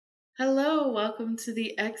Hello, welcome to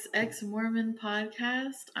the XX Mormon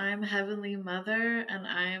podcast. I'm Heavenly Mother and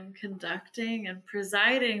I'm conducting and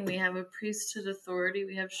presiding. We have a priesthood authority.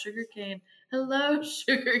 We have Sugar Cain. Hello,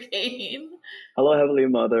 Sugar Cain. Hello, Heavenly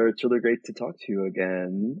Mother. It's really great to talk to you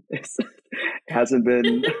again. It hasn't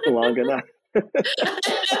been long enough.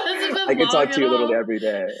 I can talk to you literally every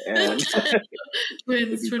day. And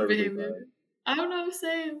twin behavior. I don't know,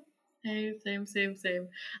 same. Hey, same.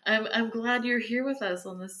 I'm glad you're here with us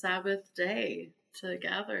on this Sabbath day to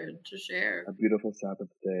gather and to share. A beautiful Sabbath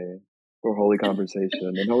day for holy conversation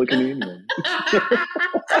and holy communion.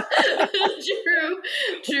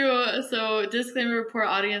 True. So, disclaimer, poor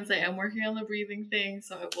audience, I am working on the breathing thing,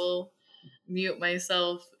 so I will mute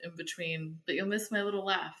myself in between, but you'll miss my little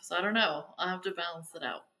laugh. So I don't know. I'll have to balance it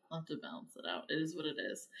out. It is what it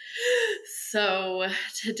is. So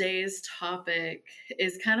today's topic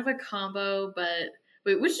is kind of a combo, but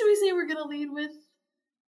wait, which do we say we're going to lead with?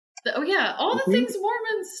 All the things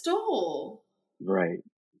Mormons stole. Right.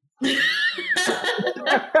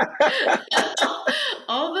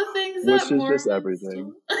 All the things that Mormons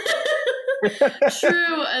everything.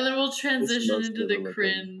 True, and then we'll transition into the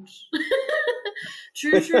cringe.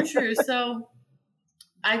 True. So,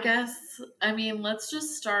 let's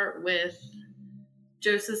just start with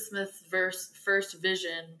Joseph Smith's first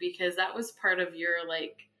vision, because that was part of your,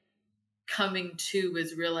 coming to,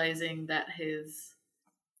 was realizing that his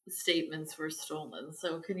statements were stolen.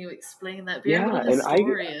 So can you explain that?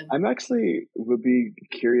 I'm actually would be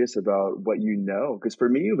curious about what you know, because for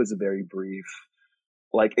me, it was a very brief.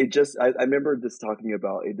 I remember just talking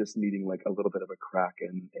about it just needing a little bit of a crack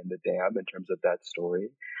in the dam in terms of that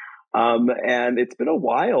story. And it's been a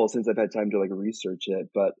while since I've had time to research it,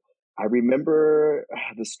 but I remember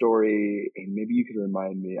the story, and maybe you can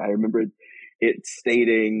remind me. I remember it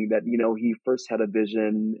stating that, he first had a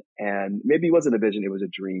vision, and maybe it wasn't a vision, it was a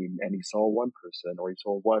dream, and he saw one person, or he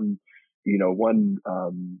saw one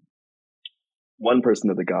person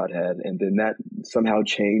of the Godhead, and then that somehow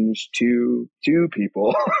changed to two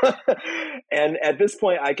people. And at this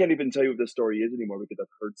point, I can't even tell you what the story is anymore, because I've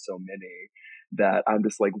heard so many that I'm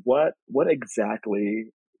just like, what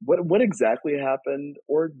exactly happened,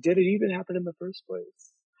 or did it even happen in the first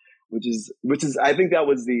place? Which is, I think that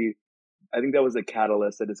was a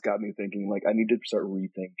catalyst that just got me thinking, I need to start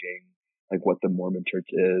rethinking what the Mormon Church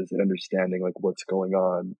is, and understanding what's going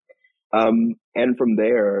on. And from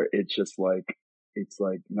there, it's just it's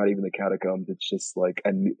not even the catacombs. It's just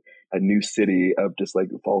a new city of just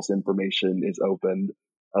false information is opened,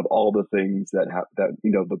 of all the things that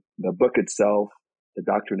the book itself, the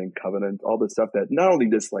Doctrine and Covenants, all the stuff that not only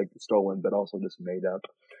just stolen, but also just made up.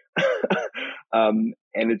 And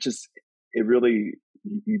it really,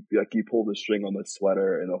 you pull the string on the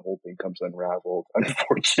sweater and the whole thing comes unraveled,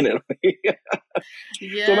 unfortunately.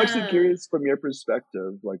 Yeah. So I'm actually curious, from your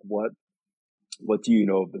perspective, what do you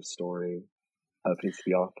know of the story of his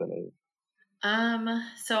theophany?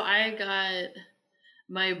 So I got,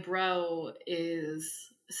 my bro is,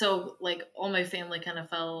 all my family kind of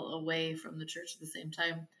fell away from the church at the same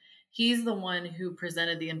time. He's the one who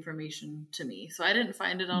presented the information to me, so I didn't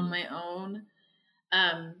find it on my own.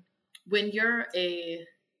 When you're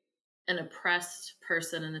an oppressed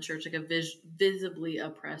person in the church, a visibly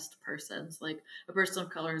oppressed person, so a person of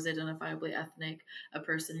color who's identifiably ethnic, a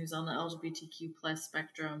person who's on the LGBTQ plus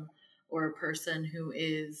spectrum, or a person who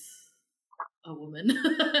is a woman,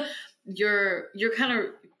 you're kind of,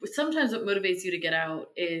 sometimes what motivates you to get out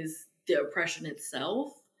is the oppression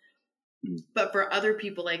itself. But for other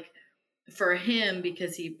people, for him,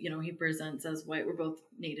 because he presents as white, we're both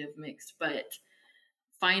Native mixed, but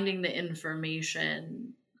finding the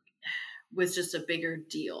information was just a bigger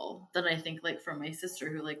deal than I think for my sister,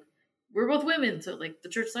 who we're both women, so the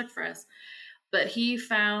church sucked for us. But he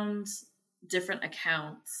found different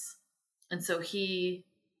accounts, and so he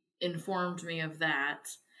informed me of that.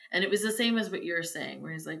 And it was the same as what you're saying,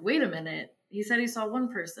 where he's wait a minute, he said he saw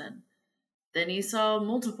one person, then he saw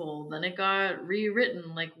multiple, then it got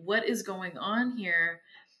rewritten, what is going on here?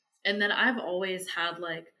 And then I've always had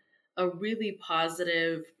a really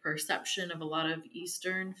positive perception of a lot of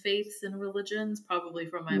Eastern faiths and religions, probably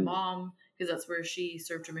from my mom, because that's where she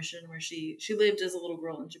served her mission, where she lived as a little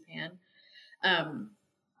girl in Japan.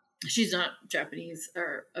 She's not Japanese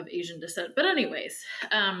or of Asian descent. But anyways,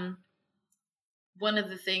 one of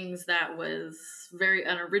the things that was very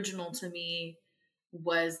unoriginal to me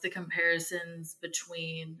was the comparisons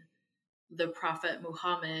between the Prophet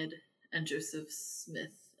Muhammad and Joseph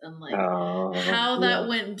Smith. And how that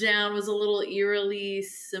went down was a little eerily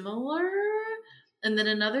similar. And then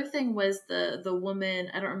another thing was the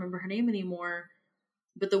woman, I don't remember her name anymore,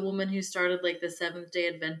 but the woman who started like the Seventh-day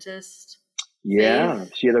Adventist Yeah,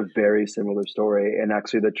 faith. she had a very similar story, and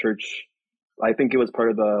actually, the church, I think it was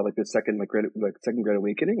part of the second second Great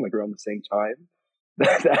Awakening, like around the same time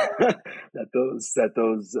that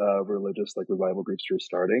those religious like revival groups were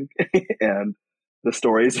starting, and the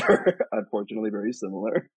stories are unfortunately very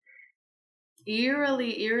similar.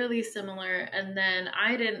 Eerily similar. And then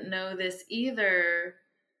I didn't know this either,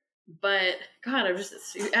 but God,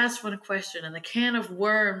 you asked one question and the can of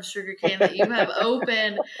worms, Sugar Cane, that you have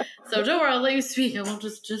opened. So don't worry, I'll let you speak. I won't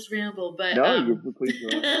just ramble. But No, you please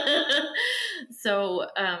go. so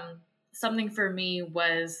something for me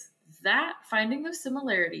was that finding those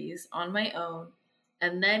similarities on my own.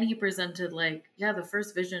 And then he presented like, yeah, the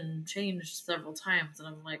first vision changed several times, and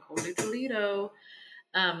I'm like, holy Toledo.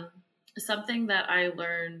 Um, Something that I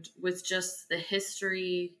learned was just the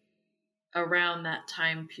history around that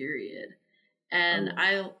time period. Oh And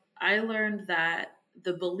yeah. I learned that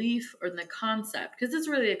the belief or the concept, because it's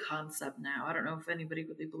really a concept now. I don't know if anybody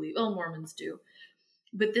really believes, well, Mormons do.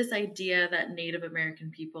 But this idea that Native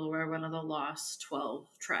American people were one of the lost 12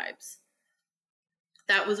 tribes.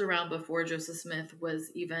 That was around before Joseph Smith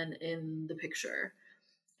was even in the picture.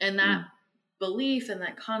 And that Mm. belief and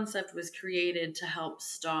that concept was created to help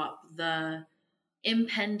stop the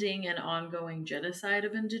impending and ongoing genocide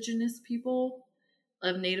of indigenous people,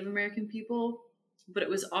 of Native American people. But it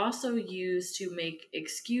was also used to make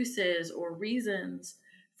excuses or reasons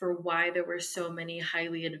for why there were so many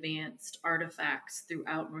highly advanced artifacts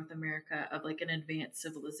throughout North America of like an advanced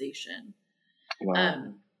civilization. Wow.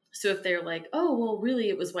 Um, so if they're like, oh, well, really,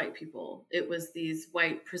 it was white people. It was these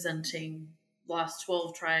white presenting lost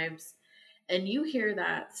 12 tribes. And you hear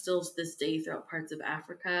that still to this day throughout parts of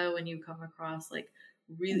Africa when you come across like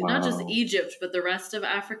really not just Wow. Egypt, but the rest of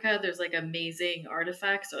Africa. There's like amazing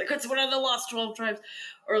artifacts. So like, it's one of the lost 12 tribes.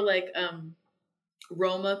 Or like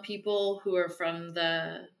Roma people who are from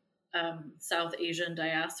the South Asian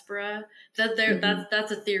diaspora. Mm-hmm.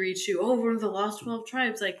 That's a theory too. Oh, we're the lost 12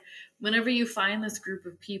 tribes. Like whenever you find this group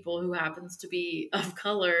of people who happens to be of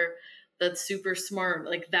color that's super smart,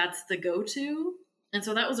 like that's the go-to. And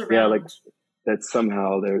so that was Yeah, like around. that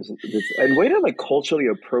somehow there's this and way to like culturally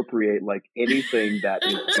appropriate like anything that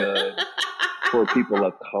is good for people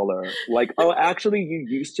of color. Like, oh, actually, you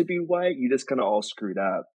used to be white. You just kind of all screwed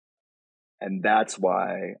up. And that's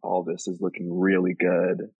why all this is looking really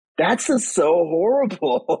good. That's just so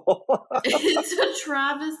horrible. It's a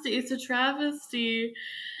travesty. It's a travesty.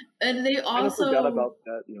 And they Kind of forgot also. about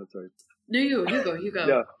that. Sorry. No, you go.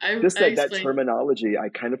 No, I just I that explained. terminology. I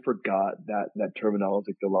kind of forgot that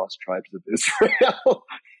terminology, the lost tribes of Israel.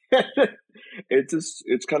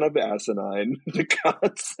 It's kind of asinine, the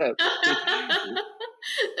concept.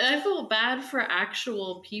 I feel bad for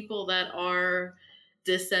actual people that are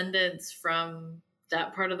descendants from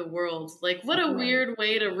that part of the world. Like, what a Right, weird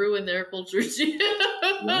way to ruin their culture, too.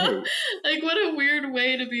 right. Like, what a weird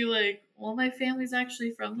way to be like, well, my family's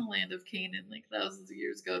actually from the land of Canaan, like thousands of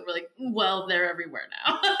years ago. And we're like, well, they're everywhere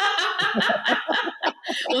now.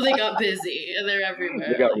 Well, they got busy and they're They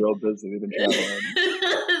everywhere. got Like, real busy. They've been traveling.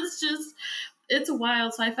 it's just, it's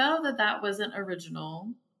wild. So I found that that wasn't original.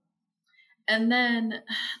 And then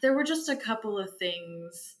there were just a couple of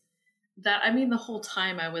things that, I mean, the whole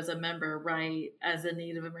time I was a member, right, as a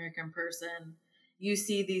Native American person, you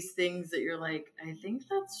see these things that you're like, I think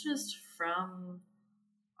that's just from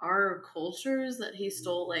our cultures that he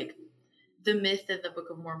stole, like the myth in the Book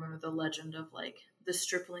of Mormon or the legend of like the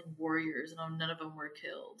stripling warriors, and none of them were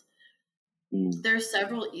killed. Mm. There are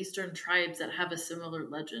several Eastern tribes that have a similar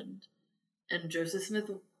legend. And Joseph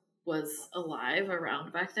Smith was alive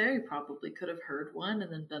around back there. He probably could have heard one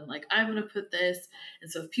and then been like, I'm going to put this.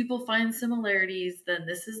 And so if people find similarities, then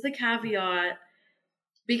this is the caveat.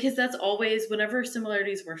 Because that's always, whenever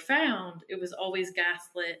similarities were found, it was always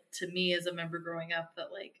gaslit to me as a member growing up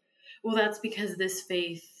that, like, well, that's because this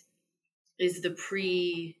faith is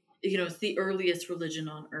it's the earliest religion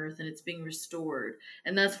on earth and it's being restored.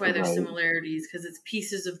 And that's why there's Right. similarities, because it's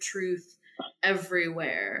pieces of truth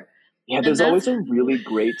everywhere. Yeah, And there's that's always a really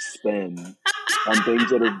great spin on things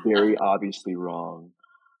that are very obviously wrong.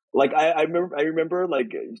 Like I remember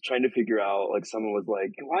like trying to figure out like someone was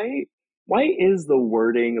like, why is the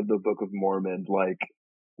wording of the Book of Mormon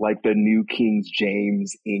like the New King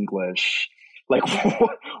James English? Like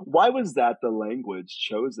why was that the language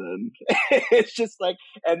chosen? It's just like,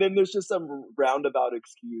 and then there's just some roundabout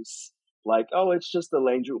excuse like, oh, it's just the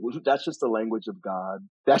language. That's just the language of God.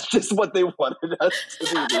 That's just what they wanted us to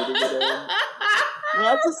be reading it in.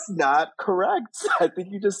 That's just not correct. I think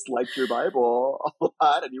you just liked your Bible a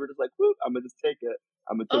lot and you were just like, whoop, I'm going to just take it.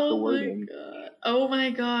 I'm gonna take the Oh my wording. god. Oh my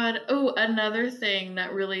god. Oh, another thing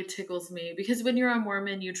that really tickles me, because when you're a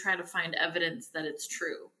Mormon, you try to find evidence that it's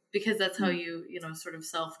true, because that's how Mm. you know, sort of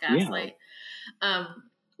self Yeah, gaslight.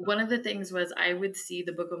 One of the things was I would see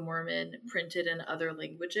the Book of Mormon printed in other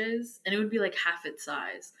languages, and it would be like half its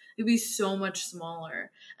size. It'd be so much smaller.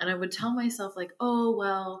 And I would tell myself, like, oh,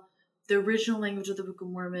 well, the original language of the Book of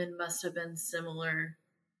Mormon must have been similar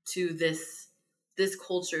to this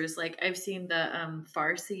culture's. Like, I've seen the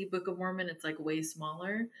Farsi Book of Mormon, it's like way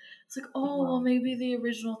smaller. It's like, oh, well, wow. maybe the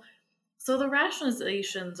original. So the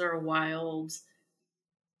rationalizations are wild,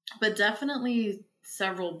 but definitely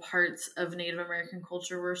several parts of Native American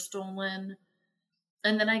culture were stolen.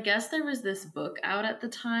 And then I guess there was this book out at the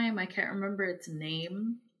time. I can't remember its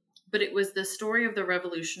name, but it was the story of the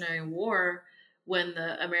Revolutionary War when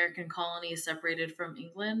the American colonies separated from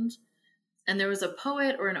England. And there was a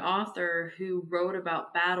poet or an author who wrote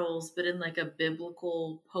about battles, but in like a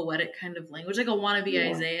biblical, poetic kind of language, like a wannabe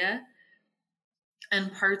Yeah, Isaiah.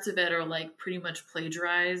 And parts of it are like pretty much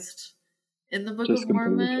plagiarized in the Book of just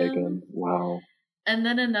completely Mormon. taken. Wow. And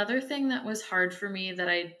then another thing that was hard for me that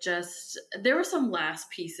there were some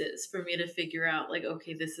last pieces for me to figure out, like,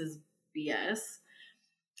 okay, this is BS.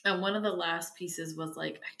 And one of the last pieces was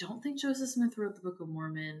like, I don't think Joseph Smith wrote the Book of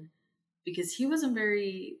Mormon because he wasn't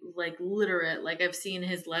very like literate. Like, I've seen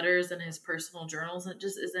his letters and his personal journals, and it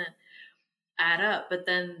just isn't add up. But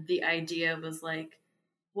then the idea was like,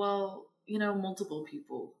 well, you know, multiple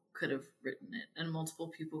people could have written it and multiple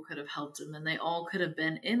people could have helped him and they all could have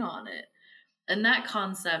been in on it. And that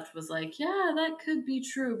concept was like, yeah, that could be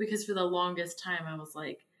true, because for the longest time I was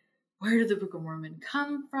like, where did the Book of Mormon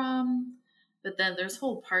come from? But then there's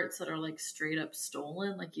whole parts that are like straight up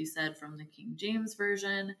stolen, like you said, from the King James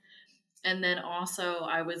Version. And then also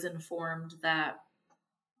I was informed that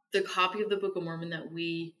the copy of the Book of Mormon that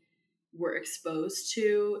we were exposed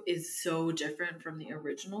to is so different from the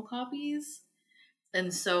original copies.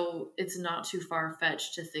 And so it's not too far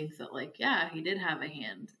fetched to think that, like, yeah, he did have a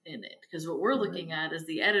hand in it. Because what we're Right. looking at is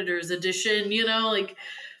the editor's edition, you know? Like,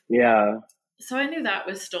 Yeah. so I knew that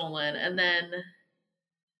was stolen. And then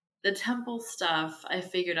the temple stuff, I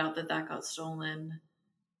figured out that that got stolen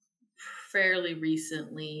fairly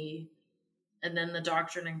recently. And then the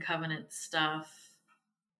Doctrine and Covenant stuff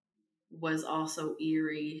was also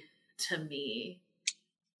eerie to me.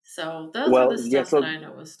 So those are Well, the yeah. stuff that So, I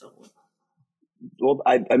know was stolen. well,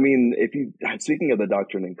 I mean, if you speaking of the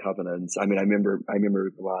Doctrine and Covenants, I mean, I remember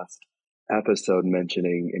the last episode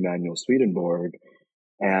mentioning Emanuel Swedenborg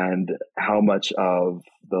and how much of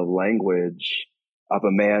the language of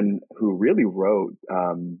a man who really wrote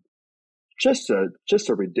just a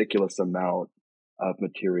ridiculous amount of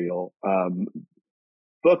material,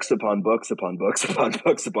 books upon books upon books upon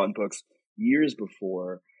books upon books, years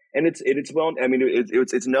before. And it's well, I mean,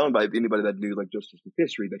 it's known by anybody that knew like just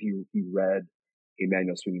history that he read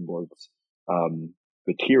Emanuel Swedenborg's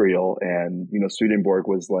material, and you know, Swedenborg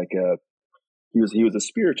was like he was a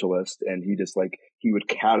spiritualist, and he just like he would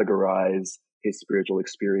categorize his spiritual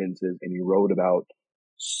experiences, and he wrote about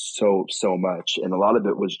so much, and a lot of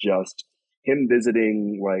it was just him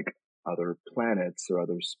visiting like other planets or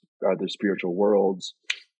other spiritual worlds,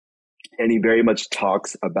 and he very much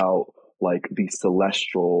talks about like the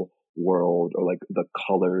celestial world, or like the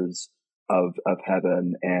colors of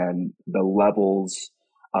heaven and the levels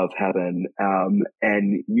of heaven,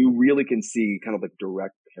 and you really can see kind of like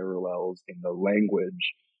direct parallels in the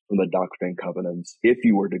language from the Doctrine and Covenants if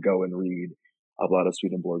you were to go and read a lot of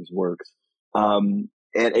Swedenborg's works. And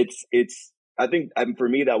it's I think, for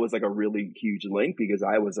me that was like a really huge link, because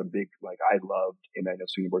I was a big, like, I loved Emanuel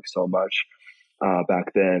Swedenborg so much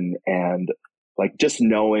back then, and like just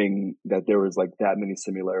knowing that there was like that many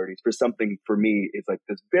similarities for something for me is like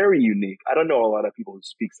this very unique. I don't know a lot of people who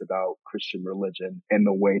speaks about Christian religion in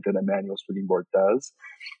the way that Emanuel Swedenborg does,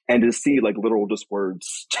 and to see like literal just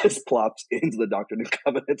words just plops into the Doctrine and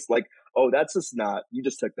Covenants, like, oh, that's just not, you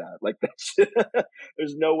just took that, like that's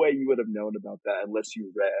there's no way you would have known about that unless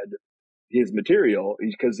you read his material,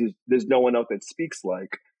 because there's no one else that speaks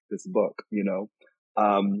like this book, you know.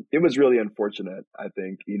 It was really unfortunate, I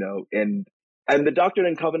think, you know, and the Doctrine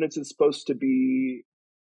and Covenants is supposed to be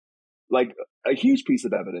like a huge piece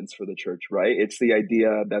of evidence for the church, right? It's the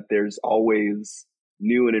idea that there's always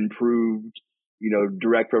new and improved, you know,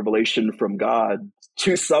 direct revelation from God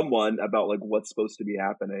to someone about like what's supposed to be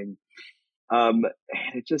happening. And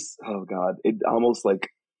it just, oh God, it almost like,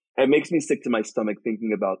 it makes me sick to my stomach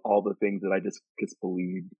thinking about all the things that I just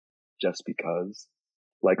believed just because.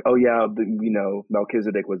 like, oh yeah,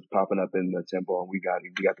 Melchizedek was popping up in the temple, and we got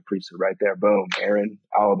the priesthood right there. Boom, Aaron,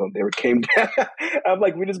 all of them, they were came down. I'm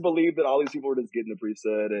like, we just believe that all these people were just getting the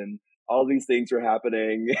priesthood, and all these things are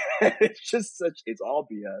happening. It's all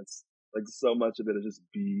BS. Like, so much of it is just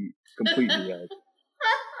complete BS.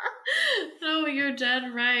 No, you're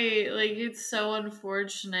dead right. Like, it's so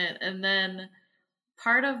unfortunate. And then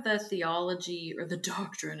part of the theology or the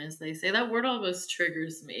doctrine, as they say, that word almost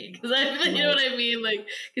triggers me because you know what I mean, like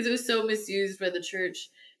because it was so misused by the church.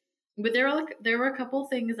 But there were a couple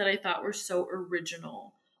things that I thought were so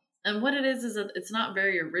original, and what it is that it's not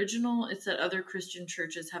very original. It's that other Christian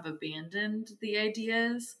churches have abandoned the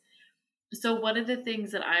ideas. So one of the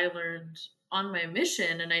things that I learned on my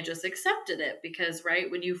mission, and I just accepted it because right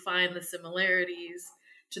when you find the similarities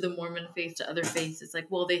to the Mormon faith to other faiths, it's like,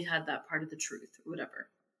 well, they had that part of the truth or whatever.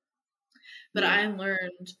 But I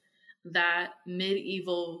learned that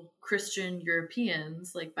medieval Christian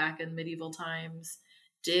Europeans, like back in medieval times,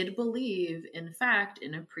 did believe, in fact,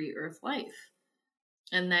 in a pre-earth life.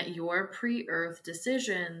 And that your pre-earth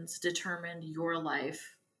decisions determined your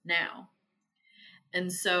life now.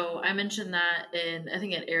 And so I mentioned that I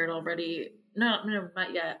think it aired already. No,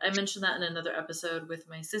 not yet. I mentioned that in another episode with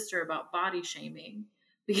my sister about body shaming,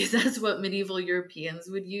 because that's what medieval Europeans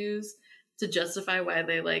would use to justify why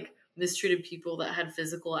they like mistreated people that had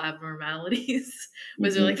physical abnormalities.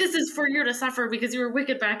 Was they're like, this is for you to suffer because you were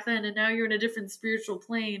wicked back then and now you're in a different spiritual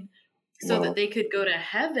plane, so that they could go to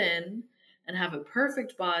heaven and have a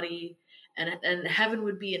perfect body, and heaven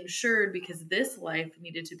would be insured because this life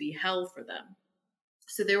needed to be hell for them.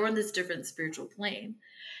 So they were on this different spiritual plane.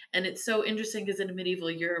 And it's so interesting because in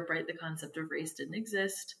medieval Europe, right, the concept of race didn't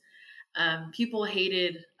exist. People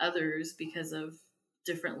hated others because of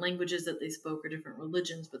different languages that they spoke or different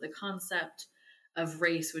religions, but the concept of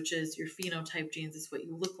race, which is your phenotype genes, is what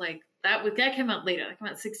you look like, that came out later. That came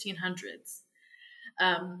out 1600s.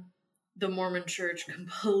 The Mormon Church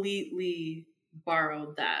completely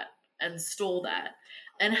borrowed that and stole that,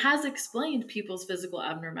 and has explained people's physical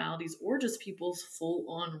abnormalities or just people's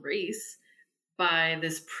full-on race by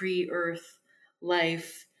this pre-earth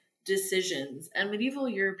life decisions. And medieval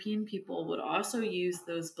European people would also use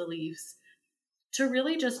those beliefs to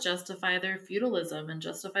really just justify their feudalism and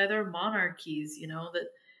justify their monarchies, that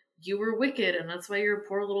you were wicked and that's why you're a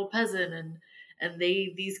poor little peasant, and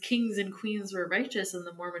these kings and queens were righteous, and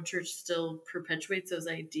the Mormon Church still perpetuates those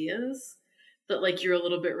ideas that like you're a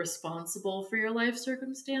little bit responsible for your life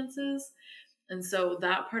circumstances. And so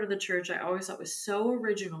that part of the church I always thought was so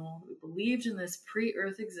original. We believed in this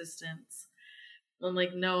pre-earth existence. I'm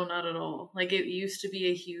like, no, not at all. Like, it used to be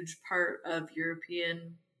a huge part of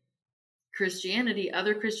European Christianity.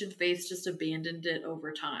 Other Christian faiths just abandoned it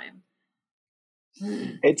over time.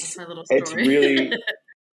 That's my little story. It's really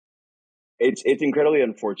it's incredibly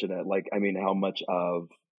unfortunate. Like, I mean, how much of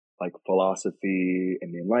like philosophy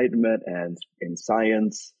and the Enlightenment and in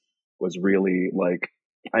science was really like,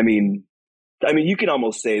 I mean, you can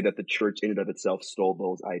almost say that the church in and of itself stole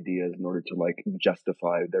those ideas in order to like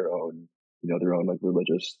justify their own like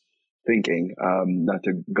religious thinking. Not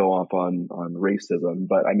to go off on racism,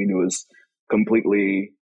 but I mean, it was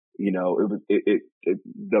completely, the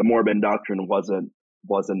Mormon doctrine wasn't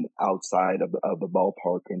outside of the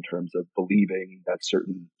ballpark in terms of believing that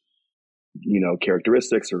certain,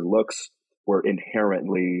 characteristics or looks were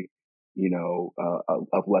inherently,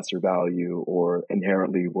 of lesser value, or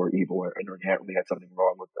inherently were evil, or inherently had something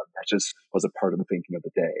wrong with them. That just was a part of the thinking of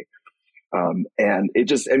the day. And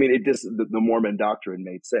the Mormon doctrine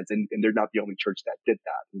made sense. And they're not the only church that did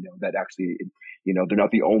that, that actually, they're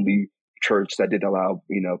not the only church that did allow,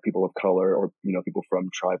 people of color or, people from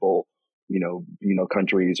tribal,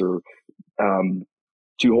 countries or,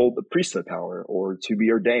 to hold the priesthood power or to be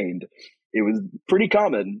ordained. It was pretty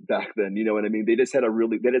common back then. You know what I mean? They just had a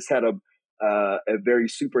very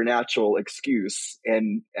supernatural excuse.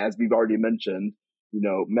 And as we've already mentioned,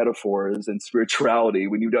 metaphors and spirituality,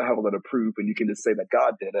 when you don't have a lot of proof and you can just say that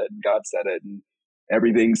God did it and God said it, and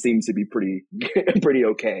everything seems to be pretty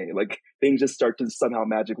okay. Like, things just start to somehow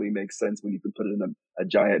magically make sense when you can put it in a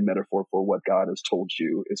giant metaphor for what God has told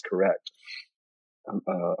you is correct.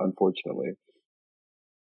 Unfortunately.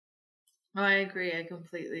 Oh, I agree. I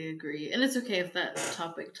completely agree. And it's okay if that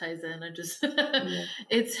topic ties in.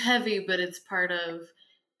 It's heavy, but it's part of,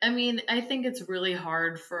 I think it's really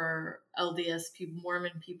hard for LDS people,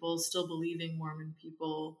 Mormon people, still believing Mormon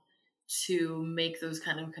people, to make those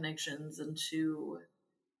kind of connections and to,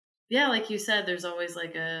 like you said, there's always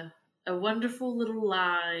like a wonderful little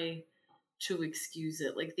lie to excuse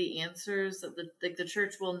it. Like, the answers that the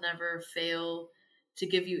church will never fail to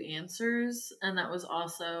give you answers. And that was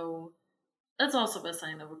also That's also a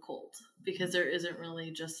sign of a cult, because there isn't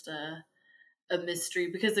really just a mystery,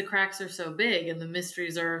 because the cracks are so big and the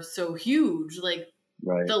mysteries are so huge. Like,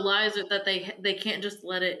 Right. the lies are that they can't just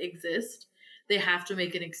let it exist. They have to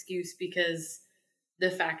make an excuse because the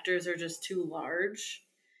factors are just too large.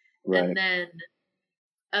 And Right. then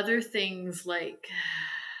other things like,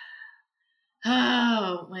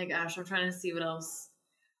 oh my gosh, I'm trying to see what else.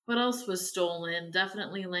 What else was stolen?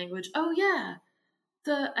 Definitely language. Oh yeah,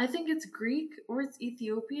 I think it's Greek or it's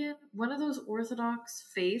Ethiopian. One of those Orthodox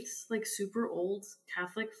faiths, like super old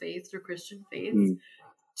Catholic faiths or Christian faiths, Mm.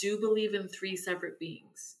 do believe in three separate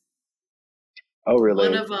beings. Oh, One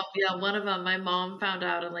really? of them, yeah, one of them, my mom found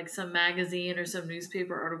out in like some magazine or some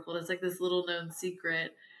newspaper article. It's like this little known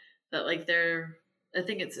secret that like they're, I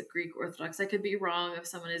think it's a Greek Orthodox. I could be wrong. If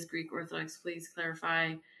someone is Greek Orthodox, please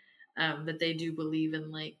clarify. But they do believe in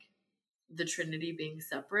like the Trinity being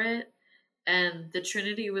separate. And the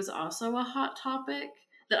Trinity was also a hot topic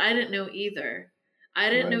that I didn't know either. I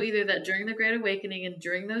didn't know Right. either that during the Great Awakening and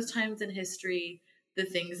during those times in history, the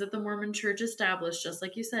things that the Mormon church established, just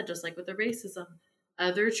like you said, just like with the racism,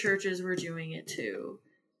 other churches were doing it too.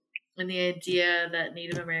 And the idea that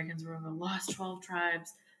Native Americans were one of the lost 12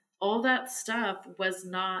 tribes, all that stuff was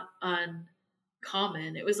not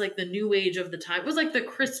uncommon. It was like the new age of the time. It was like the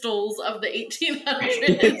crystals of the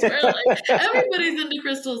 1800s, where like everybody's into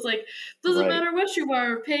crystals. Like, doesn't Right. matter what you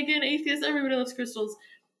are, pagan, atheist, everybody loves crystals.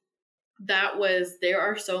 There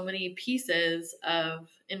are so many pieces of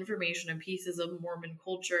information and pieces of Mormon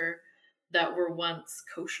culture that were once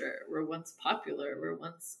kosher, were once popular, were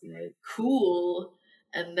once Right. cool,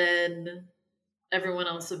 and then everyone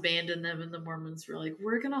else abandoned them, and the Mormons were like,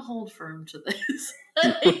 we're gonna hold firm to this.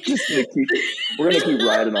 Like, We're gonna keep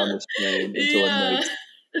riding on this train until it yeah. makes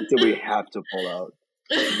until we have to pull out.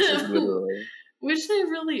 Like literally. Which they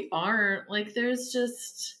really aren't. Like, there's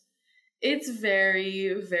just, it's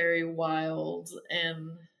very, very wild.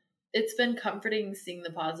 And it's been comforting seeing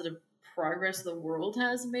the positive progress the world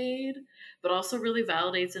has made, but also really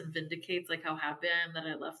validates and vindicates like how happy I am that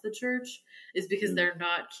I left the church, is because Mm. they're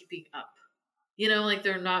not keeping up. You know, like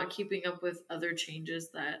they're not keeping up with other changes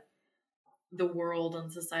that the world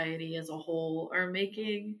and society as a whole are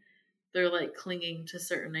making. They're like clinging to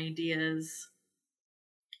certain ideas.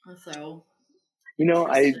 So You know,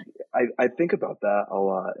 interesting. I think about that a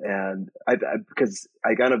lot, and because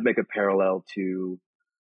I kind of make a parallel to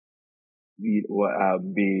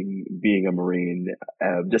being a Marine,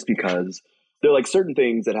 just because there are like certain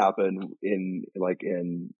things that happen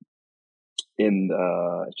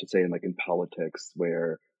I should say in like in politics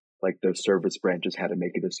where like their service branches had to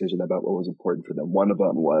make a decision about what was important for them. One of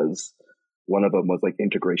them was like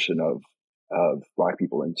integration of Black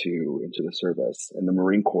people into the service, and the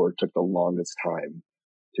Marine Corps took the longest time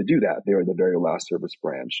to do that. They were the very last service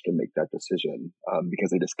branch to make that decision,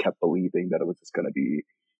 because they just kept believing that it was just going to be,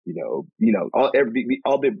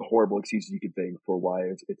 all the horrible excuses you could think for why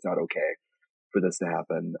it's not okay for this to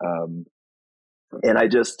happen. And I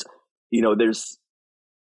just, there's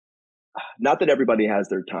not that everybody has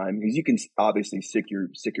their time, because you can obviously stick your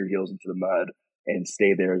heels into the mud and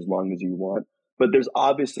stay there as long as you want. But there's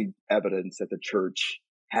obviously evidence that the church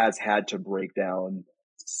has had to break down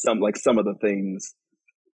some of the things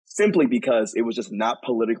simply because it was just not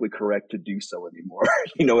politically correct to do so anymore.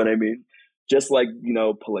 You know what I mean? Just like,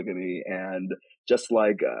 polygamy, and just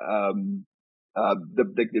like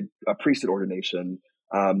the priesthood ordination.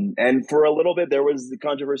 And for a little bit, there was the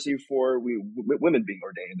controversy for women being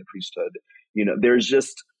ordained in the priesthood. There's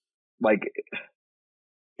just like,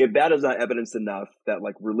 if that is not evidence enough that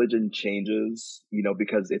like religion changes,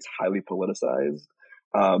 because it's highly politicized,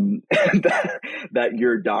 that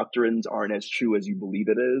your doctrines aren't as true as you believe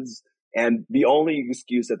it is. And the only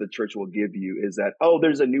excuse that the church will give you is that, oh,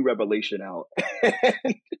 there's a new revelation out.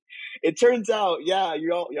 It turns out, yeah,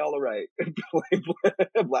 y'all are right.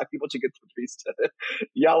 Black people should get the priesthood.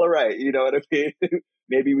 Y'all are right. You know what I mean?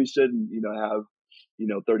 Maybe we shouldn't, have,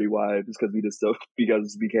 30 wives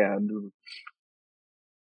because we can.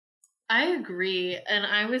 I agree, and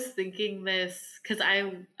I was thinking this because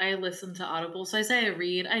I listen to Audible. So I say I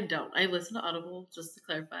read. I don't. I listen to Audible, just to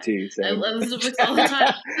clarify. Too, I same. listen to books all the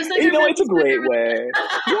time. Just like It's a great way.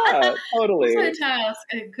 Yeah, It's my totally. task.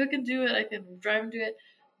 I can cook and do it. I can drive and do it.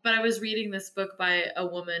 But I was reading this book by a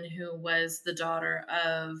woman who was the daughter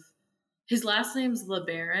of, his last name's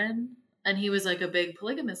LeBaron, and he was like a big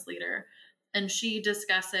polygamous leader. And she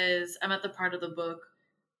discusses, I'm at the part of the book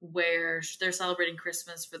where they're celebrating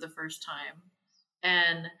Christmas for the first time.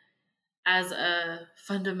 And as a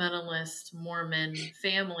fundamentalist Mormon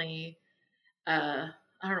family,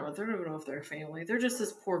 I don't know. I don't even know if they're a family. They're just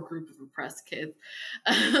this poor group of oppressed kids.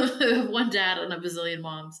 One dad and a bazillion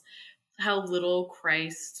moms. How little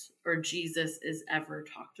Christ or Jesus is ever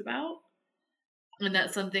talked about. And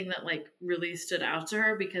that's something that like really stood out to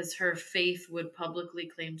her because her faith would publicly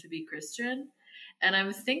claim to be Christian. And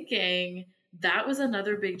I'm thinking that was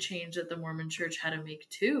another big change that the Mormon church had to make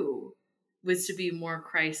too, was to be more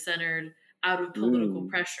Christ centered out of political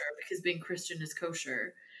pressure because being Christian is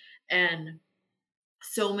kosher. And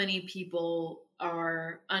so many people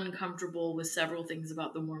are uncomfortable with several things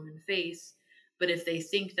about the Mormon faith. But if they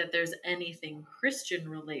think that there's anything Christian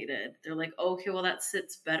related, they're like, okay, well, that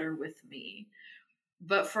sits better with me.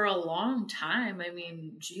 But for a long time, I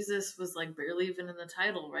mean, Jesus was like barely even in the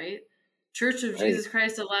title, right? Church of Right. Jesus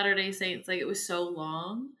Christ of Latter-day Saints. Like it was so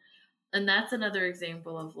long. And that's another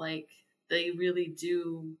example of like, they really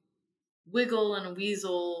do wiggle and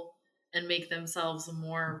weasel and make themselves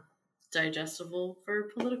more digestible for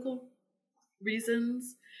political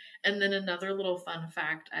reasons. And then another little fun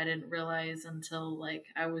fact I didn't realize until like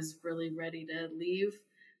I was really ready to leave.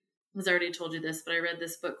 I was already told you this, but I read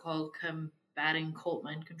this book called Combating Cult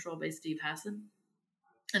Mind Control by Steve Hassan.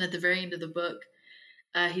 And at the very end of the book,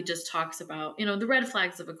 he just talks about, the red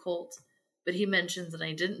flags of a cult. But he mentions, and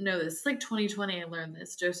I didn't know this, it's like 2020 I learned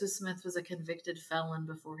this, Joseph Smith was a convicted felon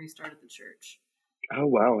before he started the church. Oh,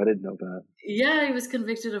 wow. I didn't know that. Yeah, he was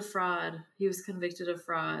convicted of fraud.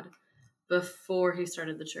 Before he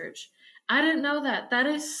started the church. I didn't know that. That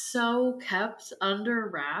is so kept under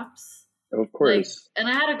wraps. Of course. And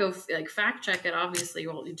I had to go fact check it, obviously.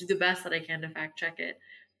 Well, you do the best that I can to fact check it.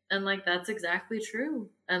 And that's exactly true.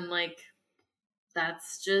 And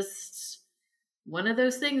that's just one of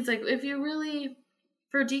those things. Like if you really,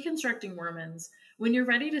 for deconstructing Mormons, when you're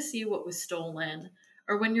ready to see what was stolen,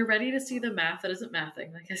 or when you're ready to see the math that isn't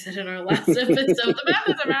mathing, like I said in our last episode, the math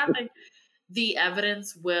isn't mathing, the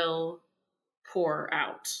evidence will pour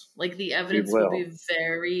out. Like the evidence will be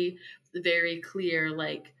very, very clear.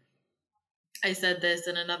 Like I said this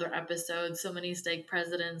in another episode, so many stake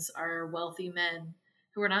presidents are wealthy men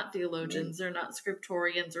who are not theologians, they're not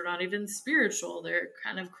scriptorians, they're not even spiritual. They're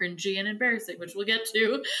kind of cringy and embarrassing, which we'll get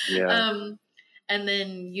to. Yeah. And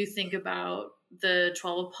then you think about the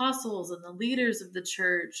 12 apostles and the leaders of the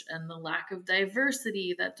church and the lack of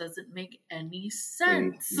diversity that doesn't make any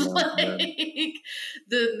sense. The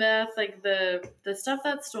math, the stuff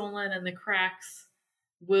that's stolen and the cracks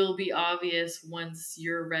will be obvious once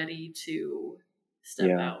you're ready to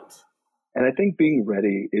step out. And I think being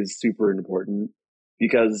ready is super important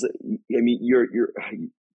because I mean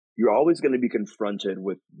you're always going to be confronted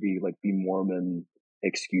with the Mormon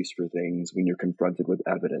excuse for things when you're confronted with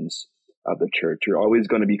evidence of the church. You're always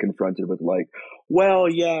going to be confronted with well,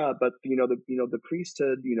 yeah, but the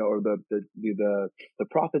priesthood, or the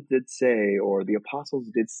prophet did say, or the apostles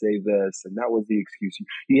did say this, and that was the excuse.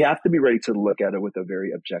 You have to be ready to look at it with a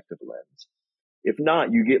very objective lens. If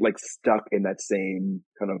not, you get stuck in that same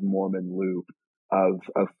kind of Mormon loop of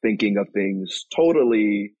thinking of things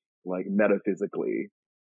totally metaphysically.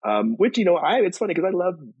 Which, it's funny because I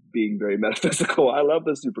love being very metaphysical. I love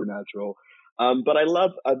the supernatural. But I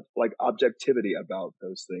love objectivity about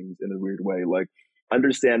those things in a weird way,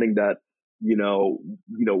 understanding that,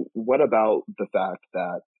 what about the fact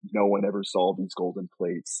that no one ever saw these golden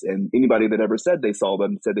plates, and anybody that ever said they saw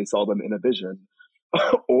them said they saw them in a vision,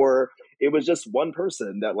 or it was just one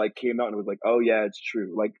person that came out and was oh yeah, it's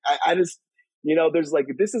true. I just, there's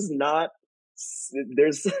this is not,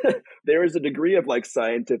 there's there is a degree of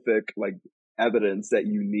scientific evidence that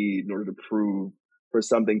you need in order to prove for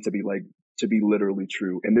something to be literally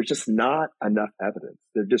true, and there's just not enough evidence.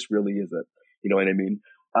 There just really isn't. You know what I mean?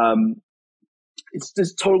 It's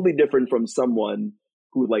just totally different from someone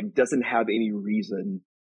who doesn't have any reason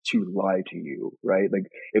to lie to you, right?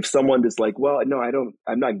 If someone is well, no,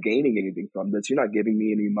 I'm not gaining anything from this. You're not giving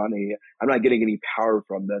me any money. I'm not getting any power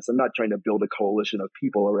from this. I'm not trying to build a coalition of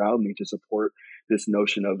people around me to support this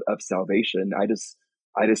notion of salvation. I just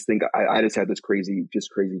think I just had this crazy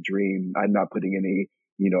dream. I'm not putting any,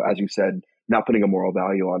 as you said, not putting a moral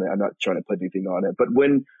value on it. I'm not trying to put anything on it. But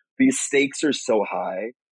when these stakes are so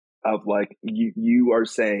high of you are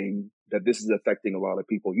saying that this is affecting a lot of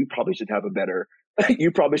people, you probably should have some better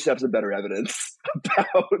evidence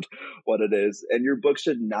about what it is. And your book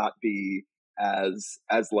should not be as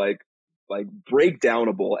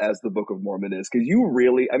breakdownable as the Book of Mormon is. Cause you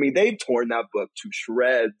really, I mean, they've torn that book to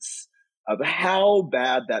shreds of how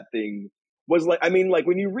bad that thing was.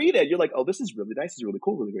 When you read it, you're oh, this is really nice. It's a really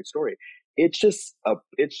cool, really great story. It's just a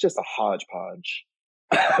hodgepodge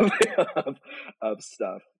of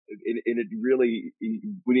stuff. And it really,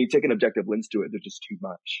 when you take an objective lens to it, there's just too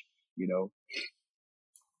much,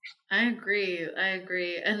 I agree. I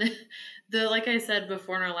agree. And the like I said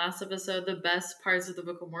before in our last episode, the best parts of the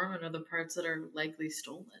Book of Mormon are the parts that are likely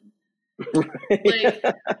stolen. Like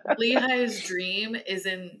Lehi's dream is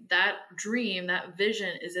in that dream, that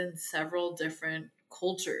vision is in several different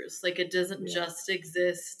cultures. Like it doesn't Yeah. just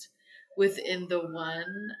exist within the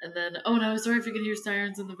one. And then, oh no, sorry if you can hear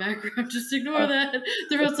sirens in the background. Just ignore that.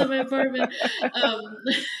 They're outside my apartment. Um,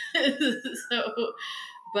 so,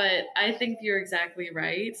 but I think you're exactly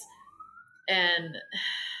right. And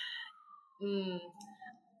mm,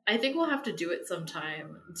 I think we'll have to do it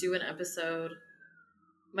sometime. Do an episode.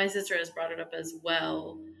 My sister has brought it up as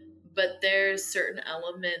well, but there's certain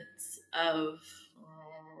elements of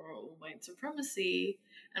white supremacy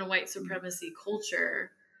and white supremacy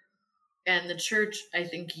culture, and the church I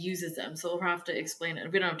think uses them. So we'll have to explain it.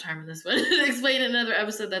 We don't have time in this one to explain in another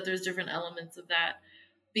episode that there's different elements of that,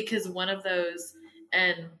 because one of those,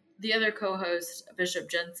 and the other co-host Bishop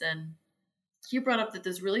Jensen, he brought up that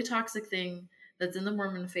this really toxic thing that's in the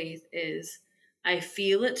Mormon faith is I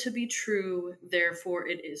feel it to be true, therefore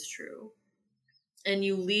it is true. And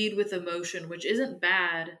you lead with emotion, which isn't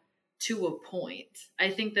bad to a point. I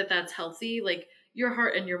think that that's healthy. Like your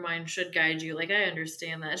heart and your mind should guide you. Like I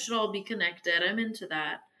understand that. It should all be connected. I'm into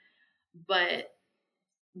that. But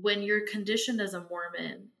when you're conditioned as a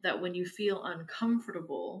Mormon, that when you feel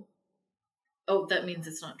uncomfortable, oh, that means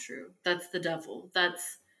it's not true. That's the devil.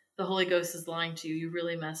 That's the Holy Ghost is lying to you. You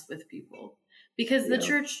really mess with people. Because the Yeah.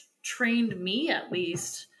 church trained me, at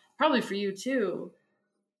least, probably for you too,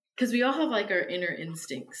 because we all have like our inner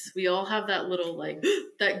instincts. We all have that little like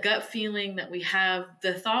that gut feeling that we have,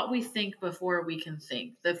 the thought we think before we can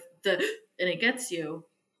think. The and it gets you.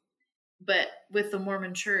 But with the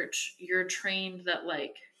Mormon church, you're trained that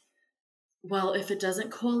like, well, if it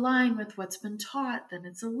doesn't co-align with what's been taught, then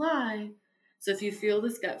it's a lie. So if you feel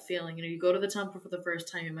this gut feeling, you go to the temple for the first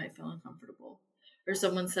time, you might feel uncomfortable. Or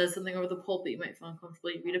someone says something over the pulpit, you might feel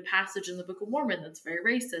uncomfortable. You read a passage in the Book of Mormon that's very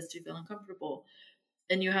racist, you feel uncomfortable.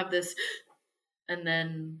 And you have this, and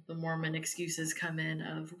then the Mormon excuses come in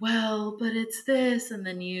of, well, but it's this, and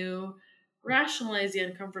then you rationalize the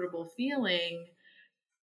uncomfortable feeling.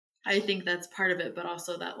 I think that's part of it, but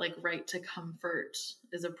also that like right to comfort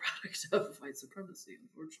is a product of white supremacy,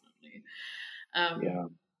 unfortunately. Yeah.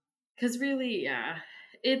 Because really, yeah,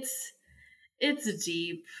 it's it's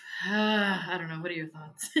deep. I don't know. What are your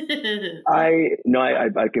thoughts?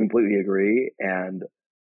 I completely agree. And,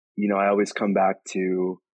 I always come back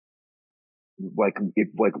to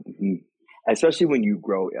especially when you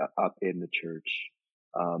grow up in the church.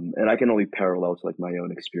 And I can only parallel to like my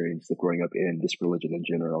own experience of growing up in this religion in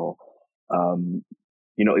general. Um,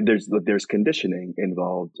 there's conditioning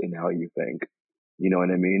involved in how you think. You know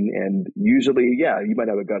what I mean? And usually, yeah, you might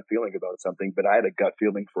have a gut feeling about something, but I had a gut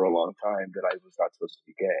feeling for a long time that I was not supposed to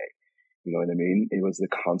be gay. You know what I mean? It was the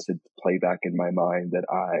constant playback in my mind that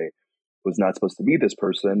I was not supposed to be this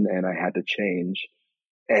person and I had to change.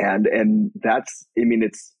 And that's, I mean,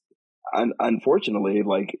 it's unfortunately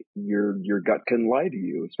like your gut can lie to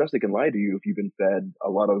you, especially can lie to you if you've been fed a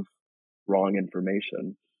lot of wrong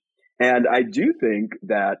information. And I do think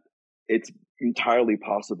that it's entirely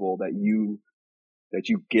possible that you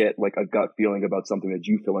get like a gut feeling about something that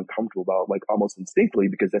you feel uncomfortable about, like almost instinctively,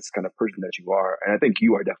 because that's the kind of person that you are. And I think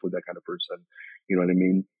you are definitely that kind of person. You know what I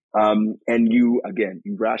mean? And you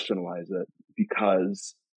rationalize it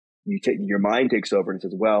because your mind takes over and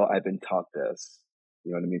says, well, I've been taught this.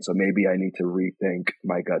 You know what I mean? So maybe I need to rethink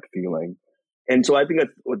my gut feeling. And so I think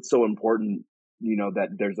that's what's so important,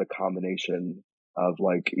 that there's a combination of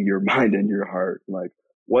like your mind and your heart. Like,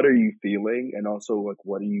 what are you feeling? And also like,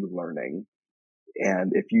 what are you learning?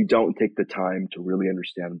 And if you don't take the time to really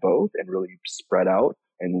understand both and really spread out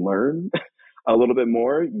and learn a little bit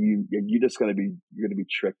more, you're gonna be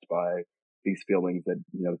tricked by these feelings that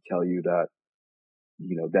tell you that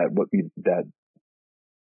that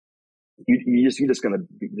you're just gonna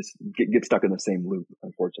get stuck in the same loop.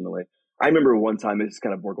 Unfortunately, I remember one time, it's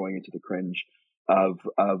kind of more going into the cringe of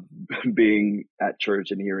being at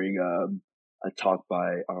church and hearing a talk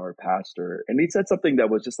by our pastor, and he said something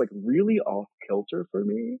that was just like really off kilter for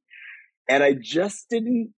me, and I just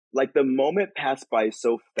didn't like the moment passed by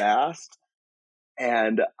so fast,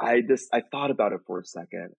 and I thought about it for a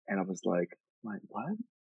second, and I was like what?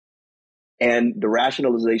 And the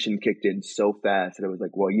rationalization kicked in so fast that I was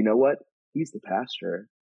like, well, you know what? He's the pastor.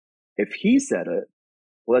 If he said it,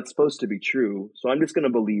 well, that's supposed to be true. So I'm just going to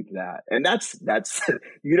believe that. And that's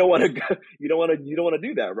you don't want to you don't want to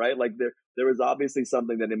do that, right? Like there was obviously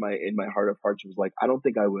something that in my heart of hearts was like, I don't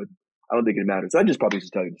think it matters. I just probably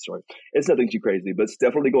should tell you the story. It's nothing too crazy, but it's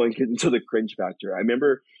definitely going into the cringe factor. I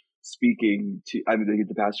remember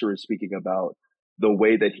the pastor was speaking about the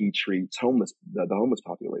way that he treats the homeless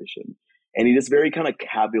population. And he just very kind of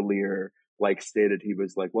cavalier, like stated, he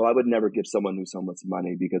was like, well, I would never give someone who's homeless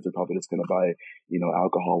money because they're probably just going to buy,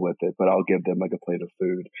 alcohol with it, but I'll give them like a plate of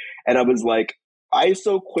food. And I was like, I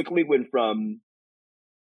so quickly went from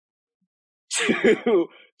to,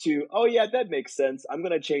 oh yeah, that makes sense. I'm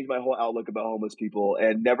going to change my whole outlook about homeless people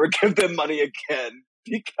and never give them money again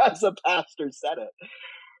because a pastor said it.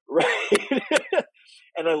 Right.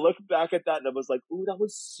 And I looked back at that and I was like, ooh, that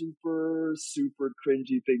was super, super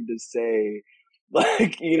cringy thing to say.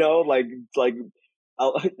 Like,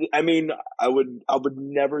 I mean, I would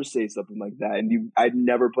never say something like that. And I'd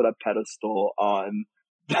never put a pedestal on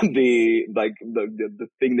the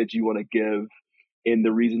thing that you want to give and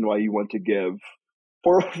the reason why you want to give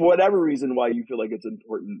for whatever reason why you feel like it's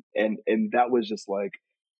important. And that was just like,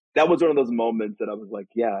 that was one of those moments that I was like,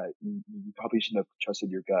 yeah, you probably shouldn't have trusted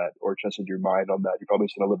your gut or trusted your mind on that. You probably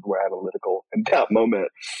should have lived more analytical in that moment,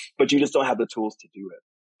 but you just don't have the tools to do it.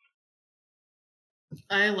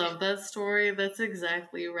 I love that story. That's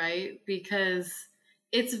exactly right, because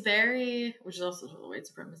it's which is also white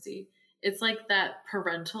supremacy. It's like that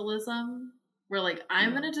parentalism where like,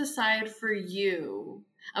 I'm going to decide for you.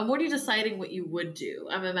 I'm already deciding what you would do.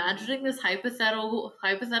 I'm imagining this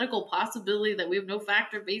hypothetical possibility that we have no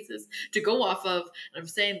fact or basis to go off of. And I'm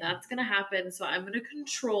saying that's going to happen. So I'm going to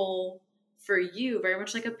control for you, very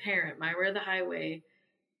much like a parent, my way or the highway,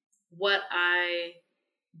 what I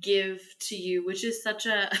give to you, which is such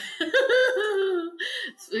a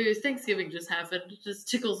Thanksgiving just happened. It just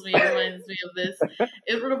tickles me. It reminds me of this.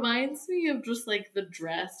 It reminds me of just like the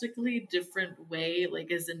drastically different way,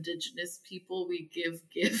 like as Indigenous people, we give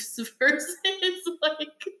gifts versus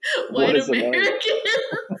like white Americans.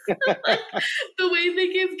 Like, the way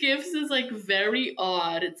they give gifts is like very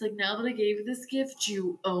odd. It's like, now that I gave you this gift,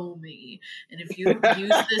 you owe me. And if you don't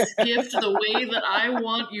use this gift the way that I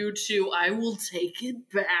want you to, I will take it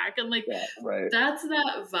back. And like, that's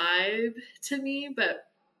that vibe to me. But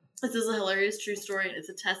this is a hilarious true story, and it's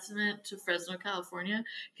a testament to Fresno, California,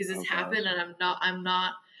 because this happened, and I'm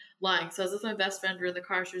not lying. So I was with my best friend. We were in the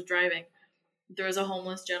car. She was driving. There was a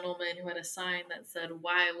homeless gentleman who had a sign that said,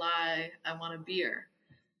 "Why lie? I want a beer."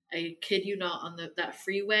 I kid you not, on that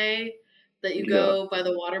freeway that you go by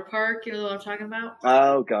the water park. You know what I'm talking about?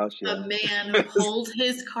 Oh gosh, yeah. A man pulled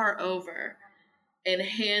his car over and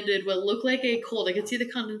handed what looked like I could see the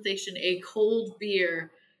condensation, a cold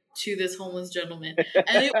beer to this homeless gentleman.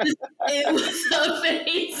 And it was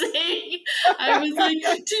amazing. I was like,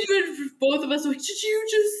 both of us were like, did you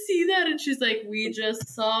just see that? And she's like, we just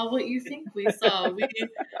saw what you think we saw.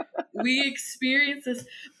 We experienced this.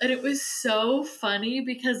 And it was so funny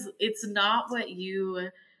because it's not what you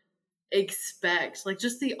expect. Like,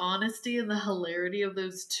 just the honesty and the hilarity of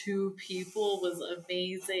those two people was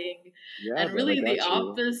amazing. Yeah, and really the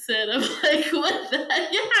opposite of like what that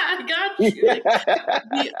I got you. Like,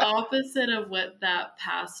 the opposite of what that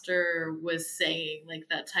pastor was saying, like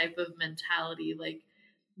that type of mentality, like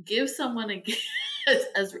give someone a gift.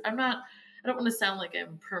 As I don't want to sound like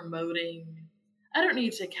I'm promoting, I don't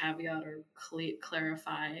need to caveat or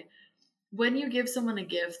clarify. When you give someone a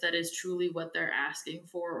gift that is truly what they're asking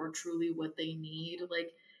for or truly what they need,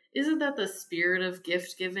 like, isn't that the spirit of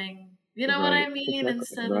gift giving? You know what I mean? Exactly.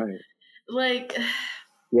 Instead of like,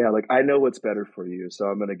 yeah, like, I know what's better for you, so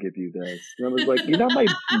I'm going to give you this. And I was like, you're not my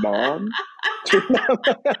mom.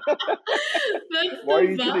 Why are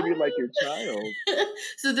you treating me like your child?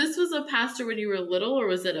 So this was a pastor when you were little, or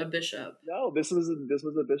was it a bishop? No, this was a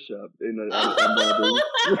bishop.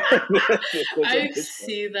 I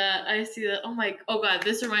see that. Oh God,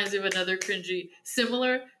 this reminds me of another cringy,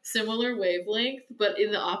 similar wavelength, but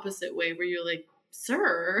in the opposite way, where you're like,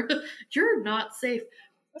 sir, you're not safe.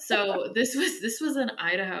 So this was in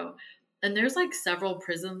Idaho. And there's like several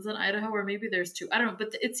prisons in Idaho, or maybe there's two. I don't know,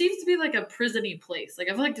 but it seems to be like a prison-y place. Like,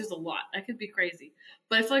 I feel like there's a lot. I could be crazy.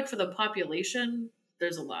 But I feel like for the population,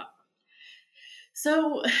 there's a lot.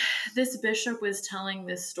 So this bishop was telling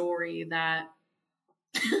this story that,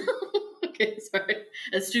 okay, sorry,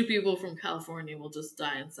 as two people from California will just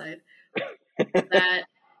die inside, that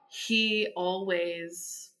he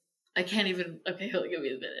always, give me a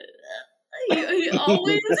minute. He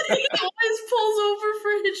always pulls over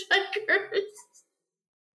for hitchhikers.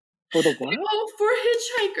 For the what? For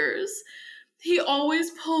hitchhikers. He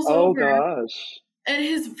always pulls over. Oh gosh. And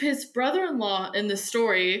his brother-in-law in the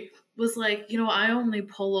story was like, I only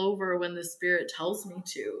pull over when the spirit tells me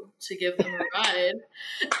to give them a ride.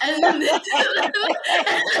 And then this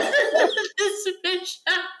bitch,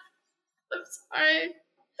 I'm sorry.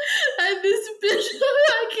 And this bishop,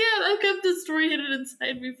 I can't, I kept this story hidden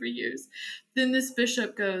inside me for years. Then this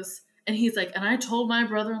bishop goes, and he's like, and I told my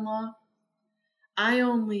brother-in-law, I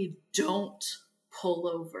only don't pull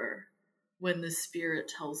over when the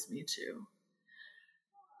Spirit tells me to.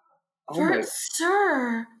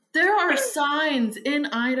 Sir, there are signs in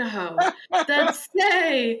Idaho that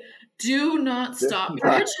say, do not stop for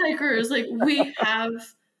hitchhikers. Like, we have,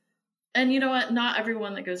 and you know what? Not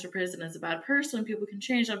everyone that goes to prison is a bad person. People can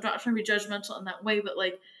change. I'm not trying to be judgmental in that way, but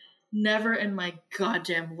like, never in my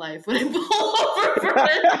goddamn life would I pull over for a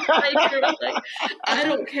hitchhiker. Like, I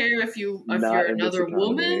don't care if you're another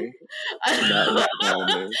woman.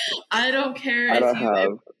 I don't care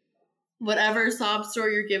if whatever sob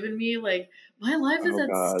story you're giving me, like, my life is at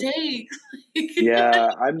stake.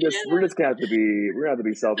 Yeah, we're just gonna have to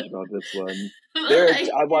be selfish about this one.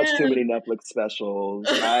 I've watched too many Netflix specials.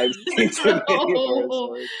 I've seen too many horror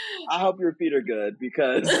stories. I hope your feet are good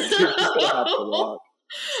because you're just gonna have to walk,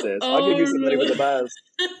 sis. I'll give you some money for the bus.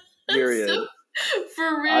 Period.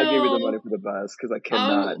 For real. I'll give you the money for the bus because I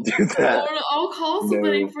cannot do that. I'll call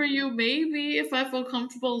somebody for you maybe if I feel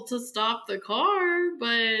comfortable to stop the car,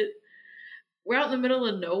 but we're out in the middle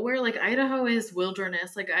of nowhere. Like, Idaho is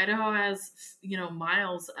wilderness. Like, Idaho has,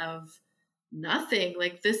 miles of nothing.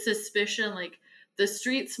 Like, this suspicion, like, the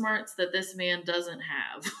street smarts that this man doesn't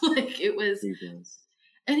have. Like, it was,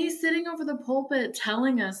 and he's sitting over the pulpit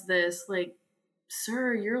telling us this, like,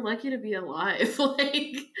 sir, you're lucky to be alive.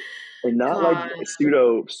 Like, and not like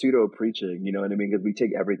pseudo preaching, you know what I mean? Because we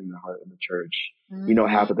take everything to heart in the church. Mm-hmm.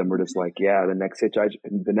 Half of them were just like, yeah, the next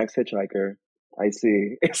hitchhiker, I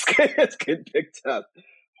see. It's getting picked up.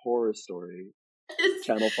 Horror story.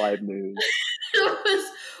 Channel 5 News. It was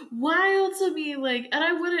wild to me, like, and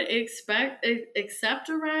I wouldn't accept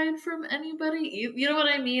a ride from anybody. You know what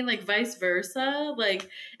I mean? Like, vice versa. Like,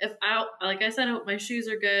 if like I said, I hope my shoes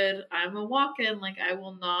are good. I'm a walk-in. Like, I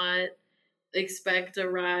will not expect a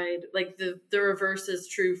ride. Like, the reverse is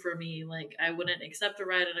true for me. Like, I wouldn't accept a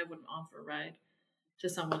ride and I wouldn't offer a ride to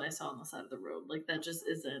someone I saw on the side of the road. Like, that just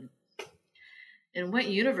isn't. In what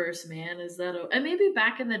universe, man, is that? And maybe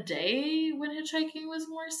back in the day when hitchhiking was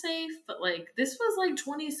more safe, but like, this was like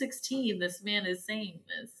 2016. This man is saying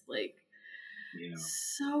this, like,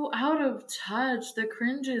 so out of touch. The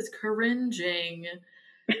cringe is cringing.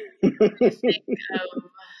 Think of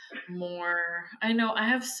more. I know I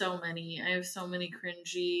have so many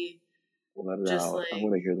cringy. Let it out. Like, I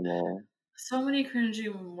want to hear them all. So many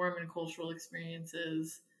cringy Mormon cultural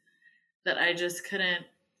experiences that I just couldn't.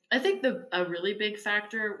 I think a really big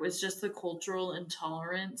factor was just the cultural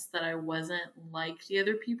intolerance that I wasn't like the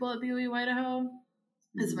other people at BYU Idaho,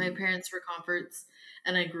 because my parents were converts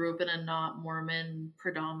and I grew up in a not Mormon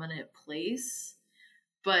predominant place,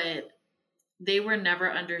 but they were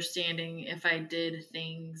never understanding if I did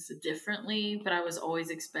things differently, but I was always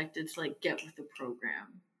expected to like get with the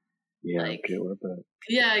program. Yeah, like, get with it.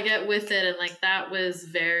 Yeah, get with it. And like, that was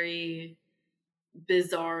very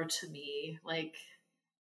bizarre to me. Like,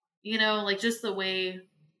 like just the way,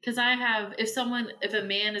 because if a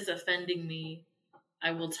man is offending me,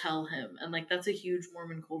 I will tell him. And like, that's a huge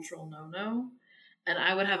Mormon cultural no-no. And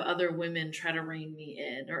I would have other women try to rein me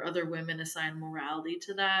in, or other women assign morality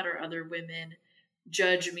to that, or other women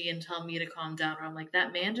judge me and tell me to calm down. Or I'm like,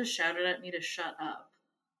 that man just shouted at me to shut up,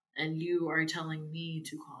 and you are telling me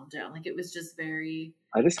to calm down. Like, it was just very.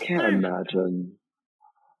 I just can't imagine.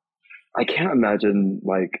 I can't imagine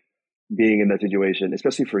like being in that situation,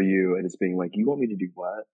 especially for you, and it's being like, you want me to do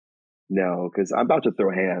what? No, because I'm about to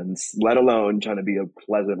throw hands, let alone trying to be a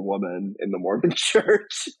pleasant woman in the Mormon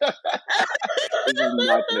church. This is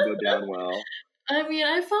not going to go down well. I mean,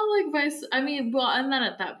 I felt like and then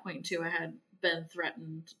at that point too, I had been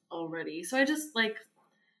threatened already. So I just, like,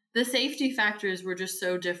 the safety factors were just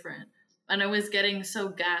so different. And I was getting so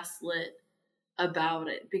gaslit about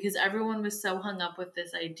it because everyone was so hung up with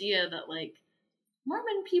this idea that, like,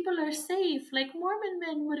 Mormon people are safe. Like, Mormon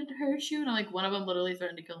men wouldn't hurt you. And like, one of them literally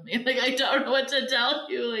threatened to kill me. Like, I don't know what to tell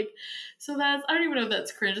you. Like, so I don't even know if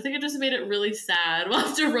that's cringe. I think it just made it really sad. We'll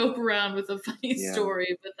have to rope around with a funny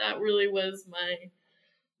story, but that really was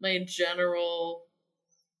my general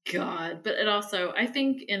God. But it also, I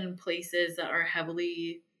think in places that are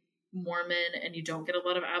heavily Mormon and you don't get a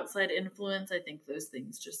lot of outside influence, I think those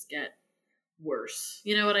things just get worse.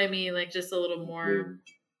 You know what I mean? Like, just a little more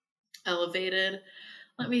elevated.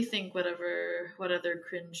 Let me think. What other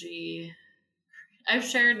cringy. I've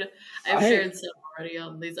shared some already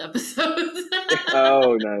on these episodes.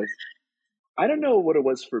 Oh, nice. I don't know what it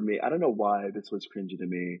was for me. I don't know why this was cringy to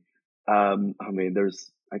me. I mean,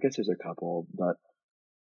 I guess there's a couple, but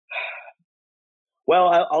Well,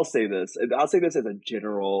 I'll say this. I'll say this as a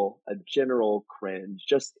general cringe.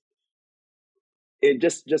 Just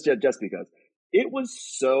because it was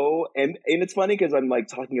so, and it's funny because I'm like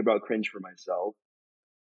talking about cringe for myself,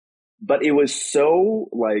 but it was so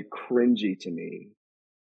like cringy to me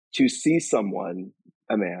to see someone,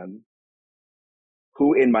 a man,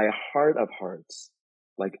 who in my heart of hearts,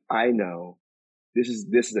 like I know this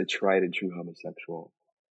is a tried and true homosexual.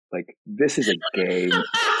 Like this is a gay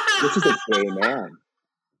man.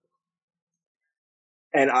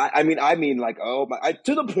 And I mean, like, oh my,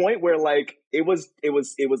 to the point where like it was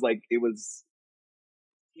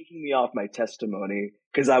taking me off my testimony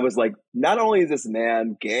because I was like, not only is this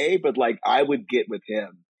man gay, but like I would get with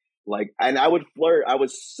him, like, and I would flirt. I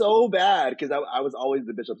was so bad because I was always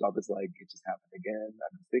the bishop's office, like it just happened again.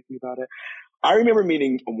 I'm just thinking about it. I remember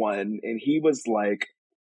meeting one, and he was like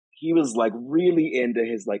really into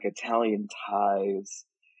his like Italian ties.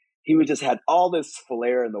 He would just had all this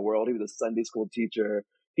flair in the world. He was a Sunday school teacher.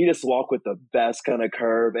 He just walked with the best kind of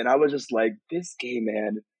curve. And I was just like, this gay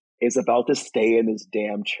man is about to stay in this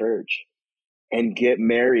damn church and get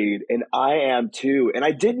married. And I am too. And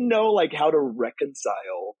I didn't know like how to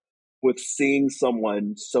reconcile with seeing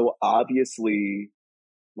someone so obviously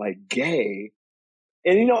like gay.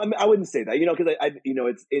 And, you know, I mean, I wouldn't say that, you know, because you know,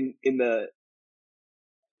 it's in the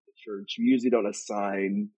church, we usually don't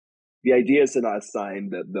assign, the idea is to not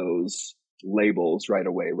assign those labels right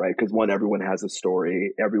away, right? Because one, everyone has a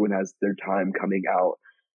story, everyone has their time coming out.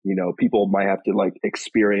 You know, people might have to like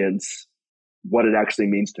experience what it actually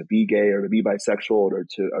means to be gay or to be bisexual or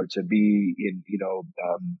to be in, you know,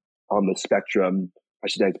 on the spectrum. I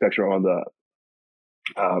should say spectrum on the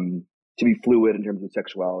to be fluid in terms of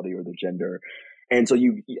sexuality or the gender. And so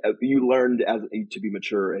you learned as to be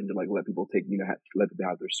mature and to like let people take, you know, let them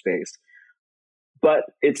have their space. But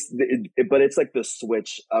it's like the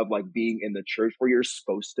switch of like being in the church where you're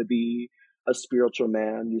supposed to be a spiritual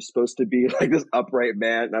man. You're supposed to be like this upright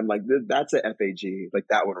man. And I'm like, that's a FAG, like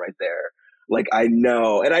that one right there. Like I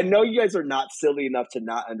know, and I know you guys are not silly enough to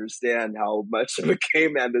not understand how much of a gay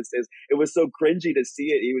man this is. It was so cringy to see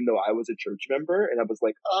it, even though I was a church member, and I was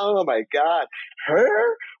like, oh my god,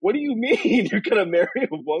 her? What do you mean you're gonna marry a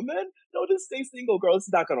woman? No, just stay single, girl.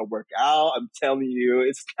 It's not gonna work out. I'm telling you,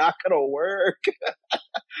 it's not gonna work.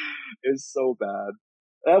 It's so bad.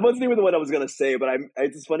 That wasn't even the one I was gonna say, but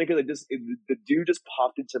it's just funny because the dude just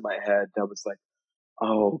popped into my head. And I was like,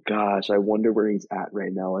 oh gosh, I wonder where he's at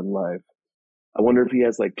right now in life. I wonder if he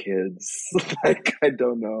has like kids. Like I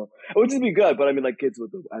don't know. It would just be good, but I mean like kids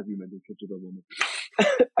with as you mentioned, kids with a woman.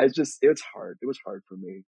 It's hard. It was hard for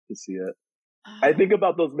me to see it. I think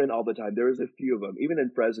about those men all the time. There was a few of them, even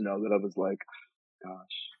in Fresno, that I was like,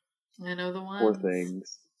 gosh, I know the poor ones.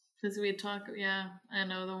 things. Because we talk, yeah, I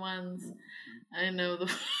know the ones. I know the.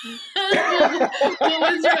 What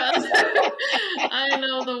was your other? I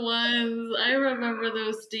know the ones. I remember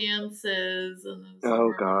those dances and those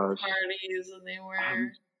Oh gosh, parties, and they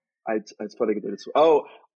were. it's funny to this. Oh,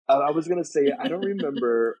 I was gonna say I don't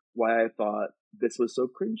remember why I thought this was so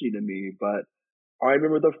cringy to me, but I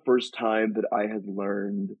remember the first time that I had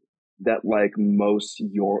learned that like most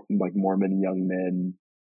your like Mormon young men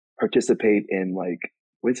participate in like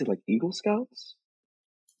what is it, like Eagle Scouts?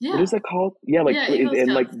 Yeah. What is that called? Yeah, like Eagle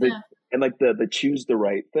and Scouts, like the choose the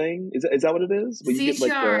right thing. Is that what it is? When you get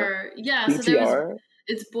like the yeah. CTR? So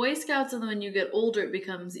it's Boy Scouts, and then when you get older, it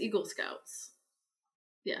becomes Eagle Scouts.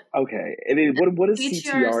 Yeah. Okay, and what is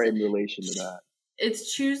CTR is, in relation to that?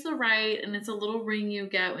 It's choose the right, and it's a little ring you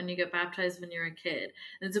get when you get baptized when you're a kid.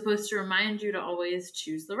 And it's supposed to remind you to always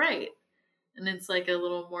choose the right. And it's like a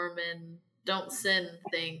little Mormon don't sin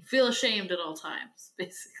thing. Feel ashamed at all times,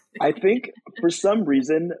 basically. I think for some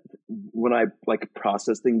reason when I like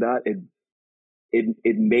processing that,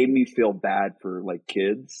 it made me feel bad for like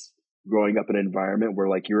kids growing up in an environment where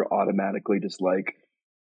like you're automatically just like,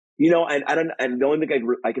 you know, and I don't, and the only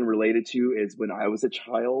thing I can relate it to is when I was a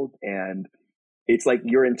child, and it's like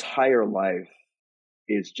your entire life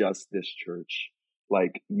is just this church.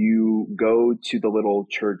 Like you go to the little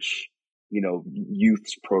church, you know, youth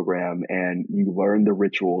program, and you learn the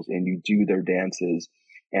rituals and you do their dances,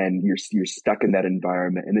 and you're stuck in that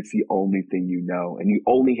environment, and it's the only thing you know, and you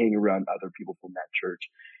only hang around other people from that church.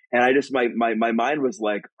 And I just my mind was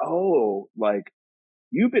like, oh, like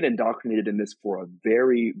you've been indoctrinated in this for a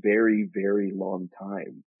very, very, very long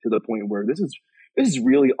time, to the point where this is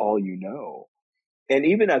really all you know. And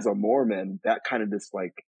even as a Mormon, that kind of just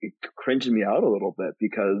like it cringed me out a little bit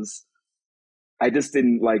because I just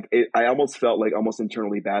didn't like it. I almost felt like almost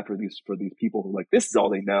internally bad for these people who like this is all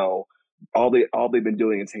they know. all they've been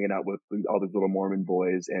doing is hanging out with all these little Mormon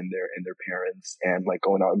boys and their parents, and like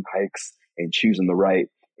going out on hikes and choosing the right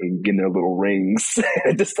and getting their little rings.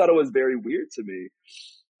 I just thought it was very weird to me.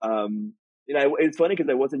 It's funny because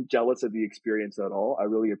I wasn't jealous of the experience at all. I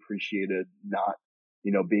really appreciated not,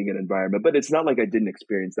 being in an environment, but it's not like I didn't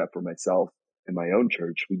experience that for myself in my own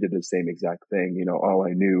church. We did the same exact thing. All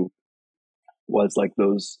I knew was like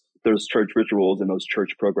those church rituals and those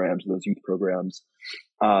church programs and those youth programs.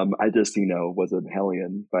 I just, was a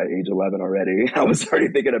hellion by age 11 already. I was already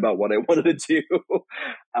thinking about what I wanted to do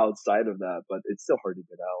outside of that, but it's still hard to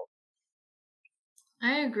get out.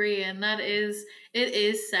 I agree, and it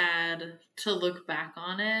is sad to look back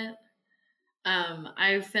on it.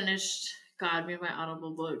 I finished me and my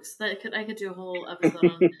Audible books. I could do a whole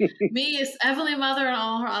episode on me, Heavenly Mother, and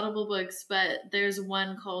all her Audible books. But there's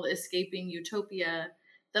one called Escaping Utopia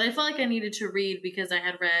that I felt like I needed to read because I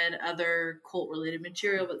had read other cult related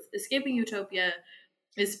material. But Escaping Utopia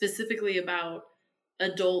is specifically about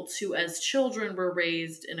adults who, as children, were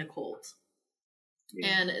raised in a cult. Yeah.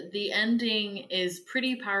 And the ending is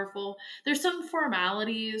pretty powerful. There's some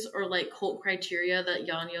formalities or like cult criteria that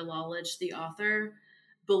Janja Lalich, the author,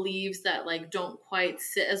 believes that like don't quite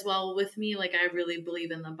sit as well with me. Like I really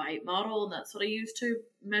believe in the bite model, and that's what I use to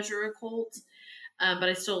measure a cult. But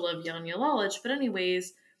I still love Janja Lalich. But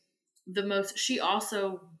anyways, she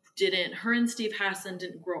also didn't. Her and Steve Hassan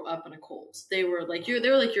didn't grow up in a cult. They were like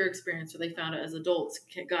your experience, where they found it as adults,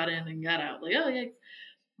 got in and got out. Like, oh yeah.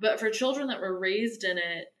 But for children that were raised in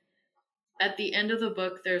it, at the end of the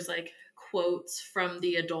book, there's like quotes from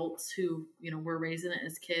the adults who, were raised in it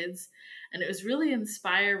as kids. And it was really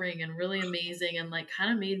inspiring and really amazing and like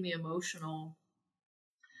kind of made me emotional.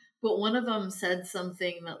 But one of them said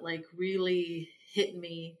something that like really hit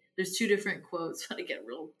me. There's two different quotes, but I get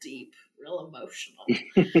real deep, real emotional.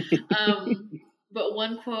 But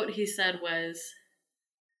one quote he said was,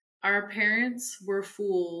 "Our parents were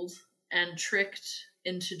fooled and tricked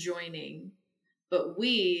into joining, but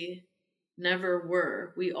we never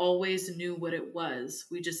were. We always knew what it was.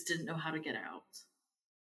 We just didn't know how to get out."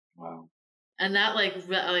 Wow. And that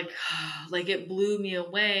like it blew me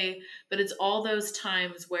away. But it's all those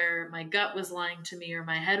times where my gut was lying to me, or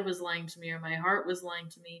my head was lying to me, or my heart was lying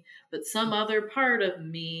to me, but some other part of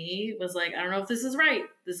me was like, I don't know if this is right.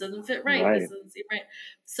 This doesn't fit right. This doesn't seem right.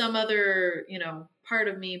 Some other, part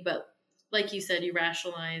of me, but like you said, you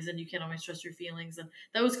rationalize and you can't always trust your feelings. And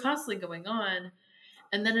that was constantly going on.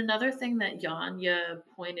 And then another thing that Janja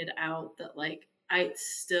pointed out that like, it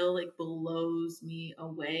still like blows me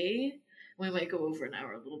away. We might go over an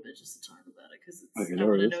hour a little bit just to talk about it because I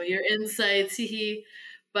want to know your insights.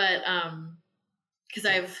 But because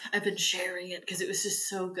I've been sharing it because it was just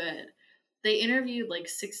so good. They interviewed like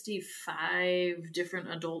 65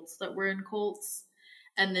 different adults that were in cults.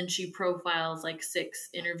 And then she profiles like 6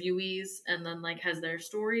 interviewees and then like has their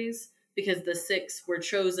stories, because the 6 were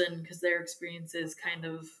chosen because their experiences kind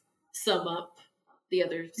of sum up the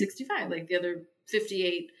other 65, like the other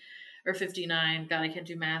 58 or 59. God, I can't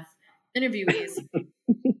do math. Interviewees.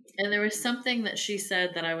 And there was something that she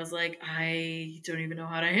said that I was like, I don't even know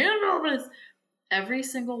how to handle this. Every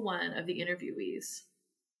single one of the interviewees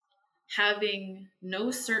having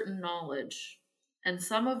no certain knowledge, and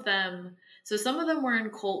some of them were in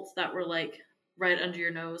cults that were like right under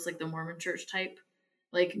your nose, like the Mormon church type.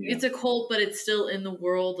 Like It's a cult, but it's still in the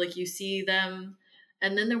world. Like you see them.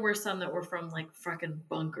 And then there were some that were from like fucking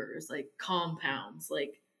bunkers, like compounds,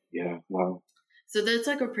 like. Yeah. Wow. So that's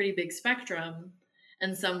like a pretty big spectrum.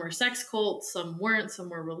 And some were sex cults, some weren't, some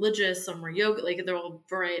were religious, some were yoga, like they're all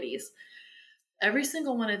varieties. Every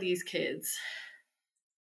single one of these kids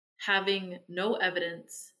having no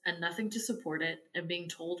evidence and nothing to support it and being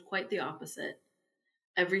told quite the opposite,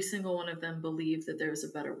 every single one of them believed that there was a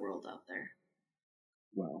better world out there.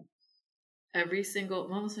 Wow.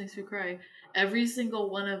 Almost makes me cry. Every single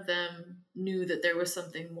one of them knew that there was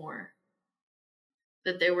something more,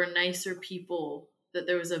 that there were nicer people, that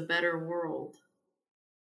there was a better world,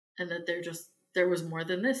 and that there was more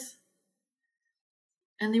than this.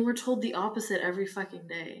 And they were told the opposite every fucking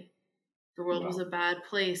day. The world was a bad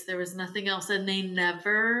place. There was nothing else. And they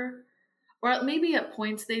never, or maybe at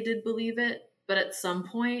points they did believe it, but at some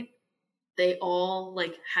point they all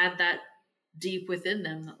like had that deep within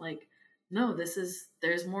them that like, no,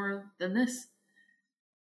 there's more than this.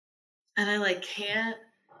 And I like can't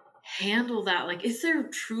handle that. Like, is there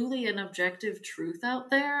truly an objective truth out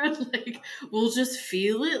there? Like, we'll just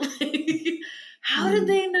feel it. Like, how did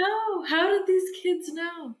they know? How did these kids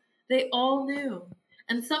know? They all knew.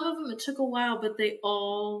 And some of them, it took a while, but they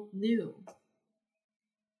all knew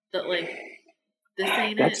that, like, this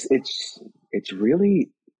ain't it. It's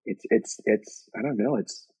really it's I don't know,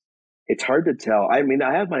 it's hard to tell. I mean,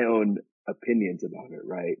 I have my own opinions about it,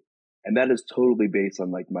 right? And that is totally based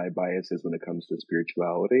on like my biases when it comes to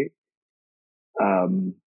spirituality.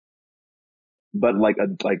 Um, but like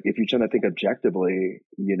if you're trying to think objectively,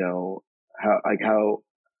 you know,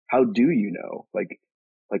 how do you know? Like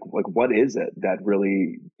what is it that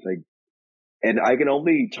really like, and I can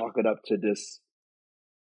only chalk it up to just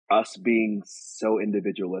us being so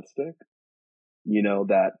individualistic, you know,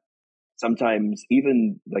 that sometimes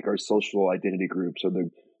even like our social identity groups or the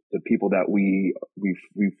people that we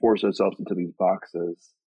force ourselves into these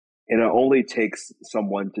boxes, and it only takes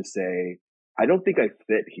someone to say, I don't think I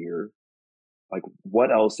fit here. Like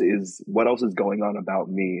what else is going on about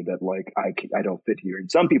me that like I don't fit here?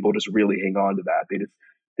 And some people just really hang on to that.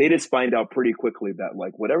 They just find out pretty quickly that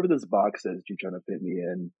like whatever this box says you're trying to fit me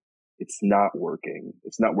in, it's not working.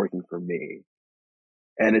 It's not working for me.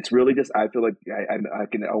 And it's really just, I feel like I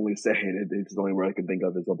can only say it's the only word I can think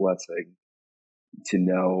of as a blessing to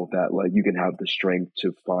know that like you can have the strength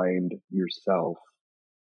to find yourself,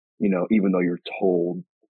 you know, even though you're told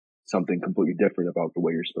something completely different about the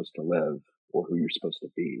way you're supposed to live or who you're supposed to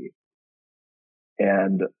be.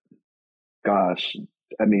 And gosh,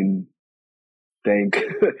 I mean, thank,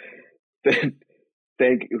 thank,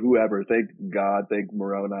 thank whoever, thank God, thank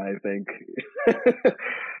Moroni, thank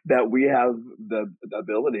that we have the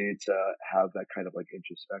ability to have that kind of like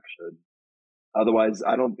introspection. Otherwise,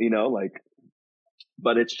 I don't, you know, like,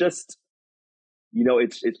 but it's just, you know,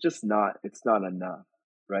 it's just not, it's not enough,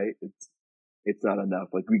 right? It's not enough.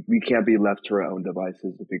 Like we can't be left to our own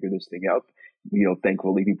devices to figure this thing out. You know,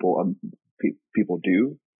 thankfully people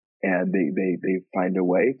do, and they find a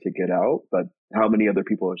way to get out. But how many other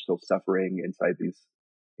people are still suffering inside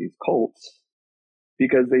these cults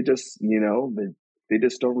because they just, you know, they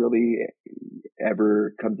just don't really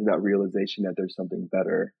ever come to that realization that there's something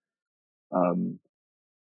better.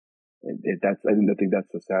 That's, I think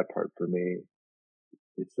that's the sad part for me.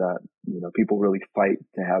 It's that, you know, people really fight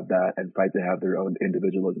to have that and fight to have their own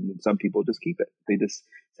individualism. And some people just keep it. They just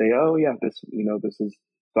say, oh yeah, this, you know, this is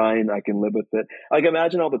fine. I can live with it. Like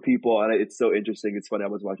imagine all the people, and it's so interesting. It's funny. I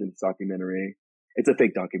was watching this documentary. It's a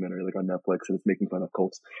fake documentary, like on Netflix, and it's making fun of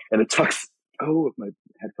cults. And it talks, oh, my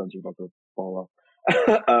headphones are about to fall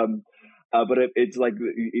off. But it's like,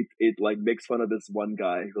 it like makes fun of this one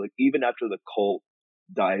guy who like, even after the cult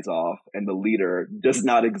dies off and the leader does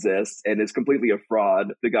not exist and is completely a fraud,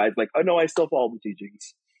 the guy's like, oh no, I still follow the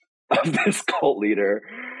teachings of this cult leader.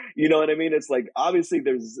 You know what I mean? It's like, obviously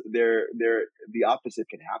the opposite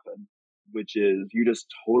can happen, which is you just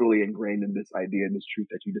totally ingrained in this idea and this truth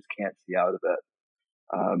that you just can't see out of it.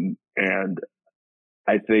 And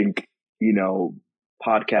I think, you know,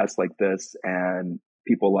 podcasts like this and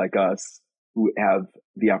people like us who have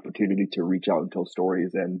the opportunity to reach out and tell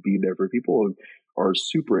stories and be there for people are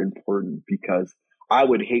super important, because I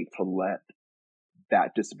would hate to let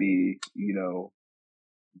that just be, you know,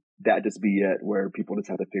 that just be it, where people just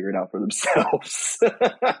have to figure it out for themselves.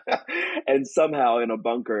 And somehow in a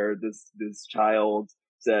bunker, this child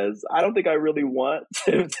says, I don't think I really want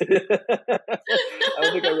I don't think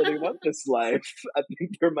I really want this life. I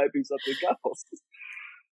think there might be something else.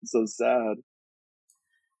 So sad.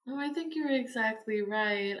 No, I think you're exactly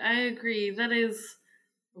right. I agree. That is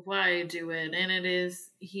why I do it, and it is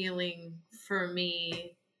healing for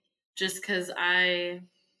me just cuz I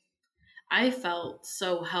felt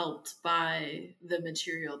so helped by the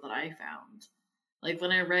material that I found. Like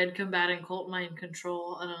when I read Combating Cult Mind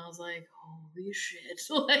Control, and I was like, holy shit,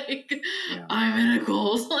 like Yeah. I'm in a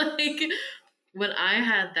cult. Like when I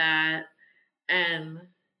had that, and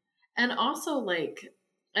also like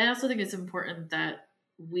I also think it's important that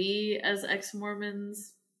we as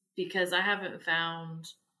ex-Mormons, because I found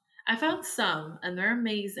some and they're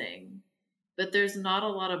amazing, but there's not a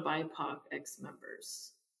lot of BIPOC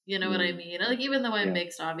ex-members. You know what I mean? Like, even though I'm Yeah.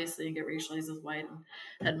 mixed, obviously, and get racialized as white and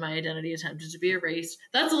had my identity attempted to be erased,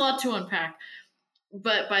 that's a lot to unpack.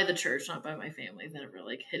 But by the church, not by my family. They never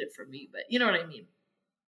like hit it for me. But you know what I mean?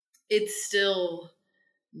 It's still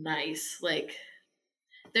nice. Like,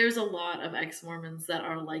 there's a lot of ex-Mormons that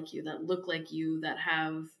are like you, that look like you, that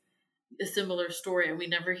have a similar story, and we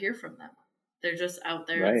never hear from them. They're just out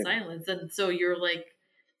there in silence. And so you're like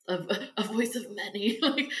a voice of many.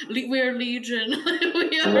 Like, we're legion.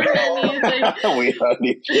 We are many. Like, we are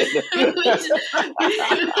legion.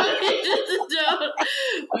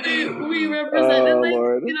 we represent, and like,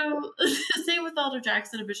 Lord. you know, same with Elder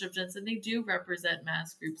Jackson and Bishop Jensen. They do represent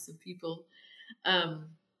mass groups of people.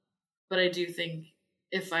 But I do think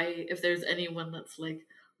if there's anyone that's like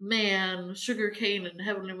Man, Sugar Cain and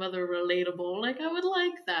Heavenly Mother relatable. Like I would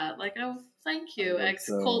like that. Like thank I you, hope ex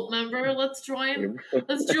cult so. member. Let's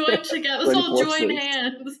join together. Let's Join all join forces.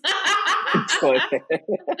 hands. Join.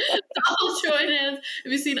 all join hands.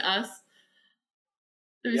 Have you seen Us?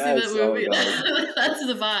 Have you seen that Yes. Oh my movie? God. That's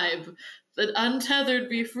the vibe. That untethered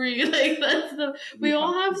be free. Like that's the we We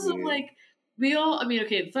all have to have some be. like we all I mean,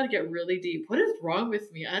 okay, it's not to get really deep. What is wrong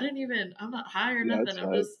with me? I'm not high or Yeah, nothing. it's I'm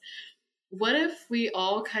fine. just what if we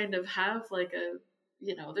all kind of have like a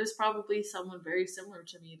there's probably someone very similar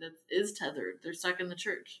to me that is tethered. They're stuck in the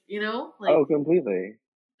church, Like Oh, completely.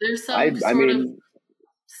 there's I some I sort of mean,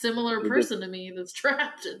 similar this, person to me that's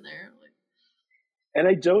trapped in there. Like and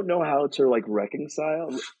I don't know how to like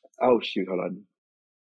reconcile. Oh shoot, hold on.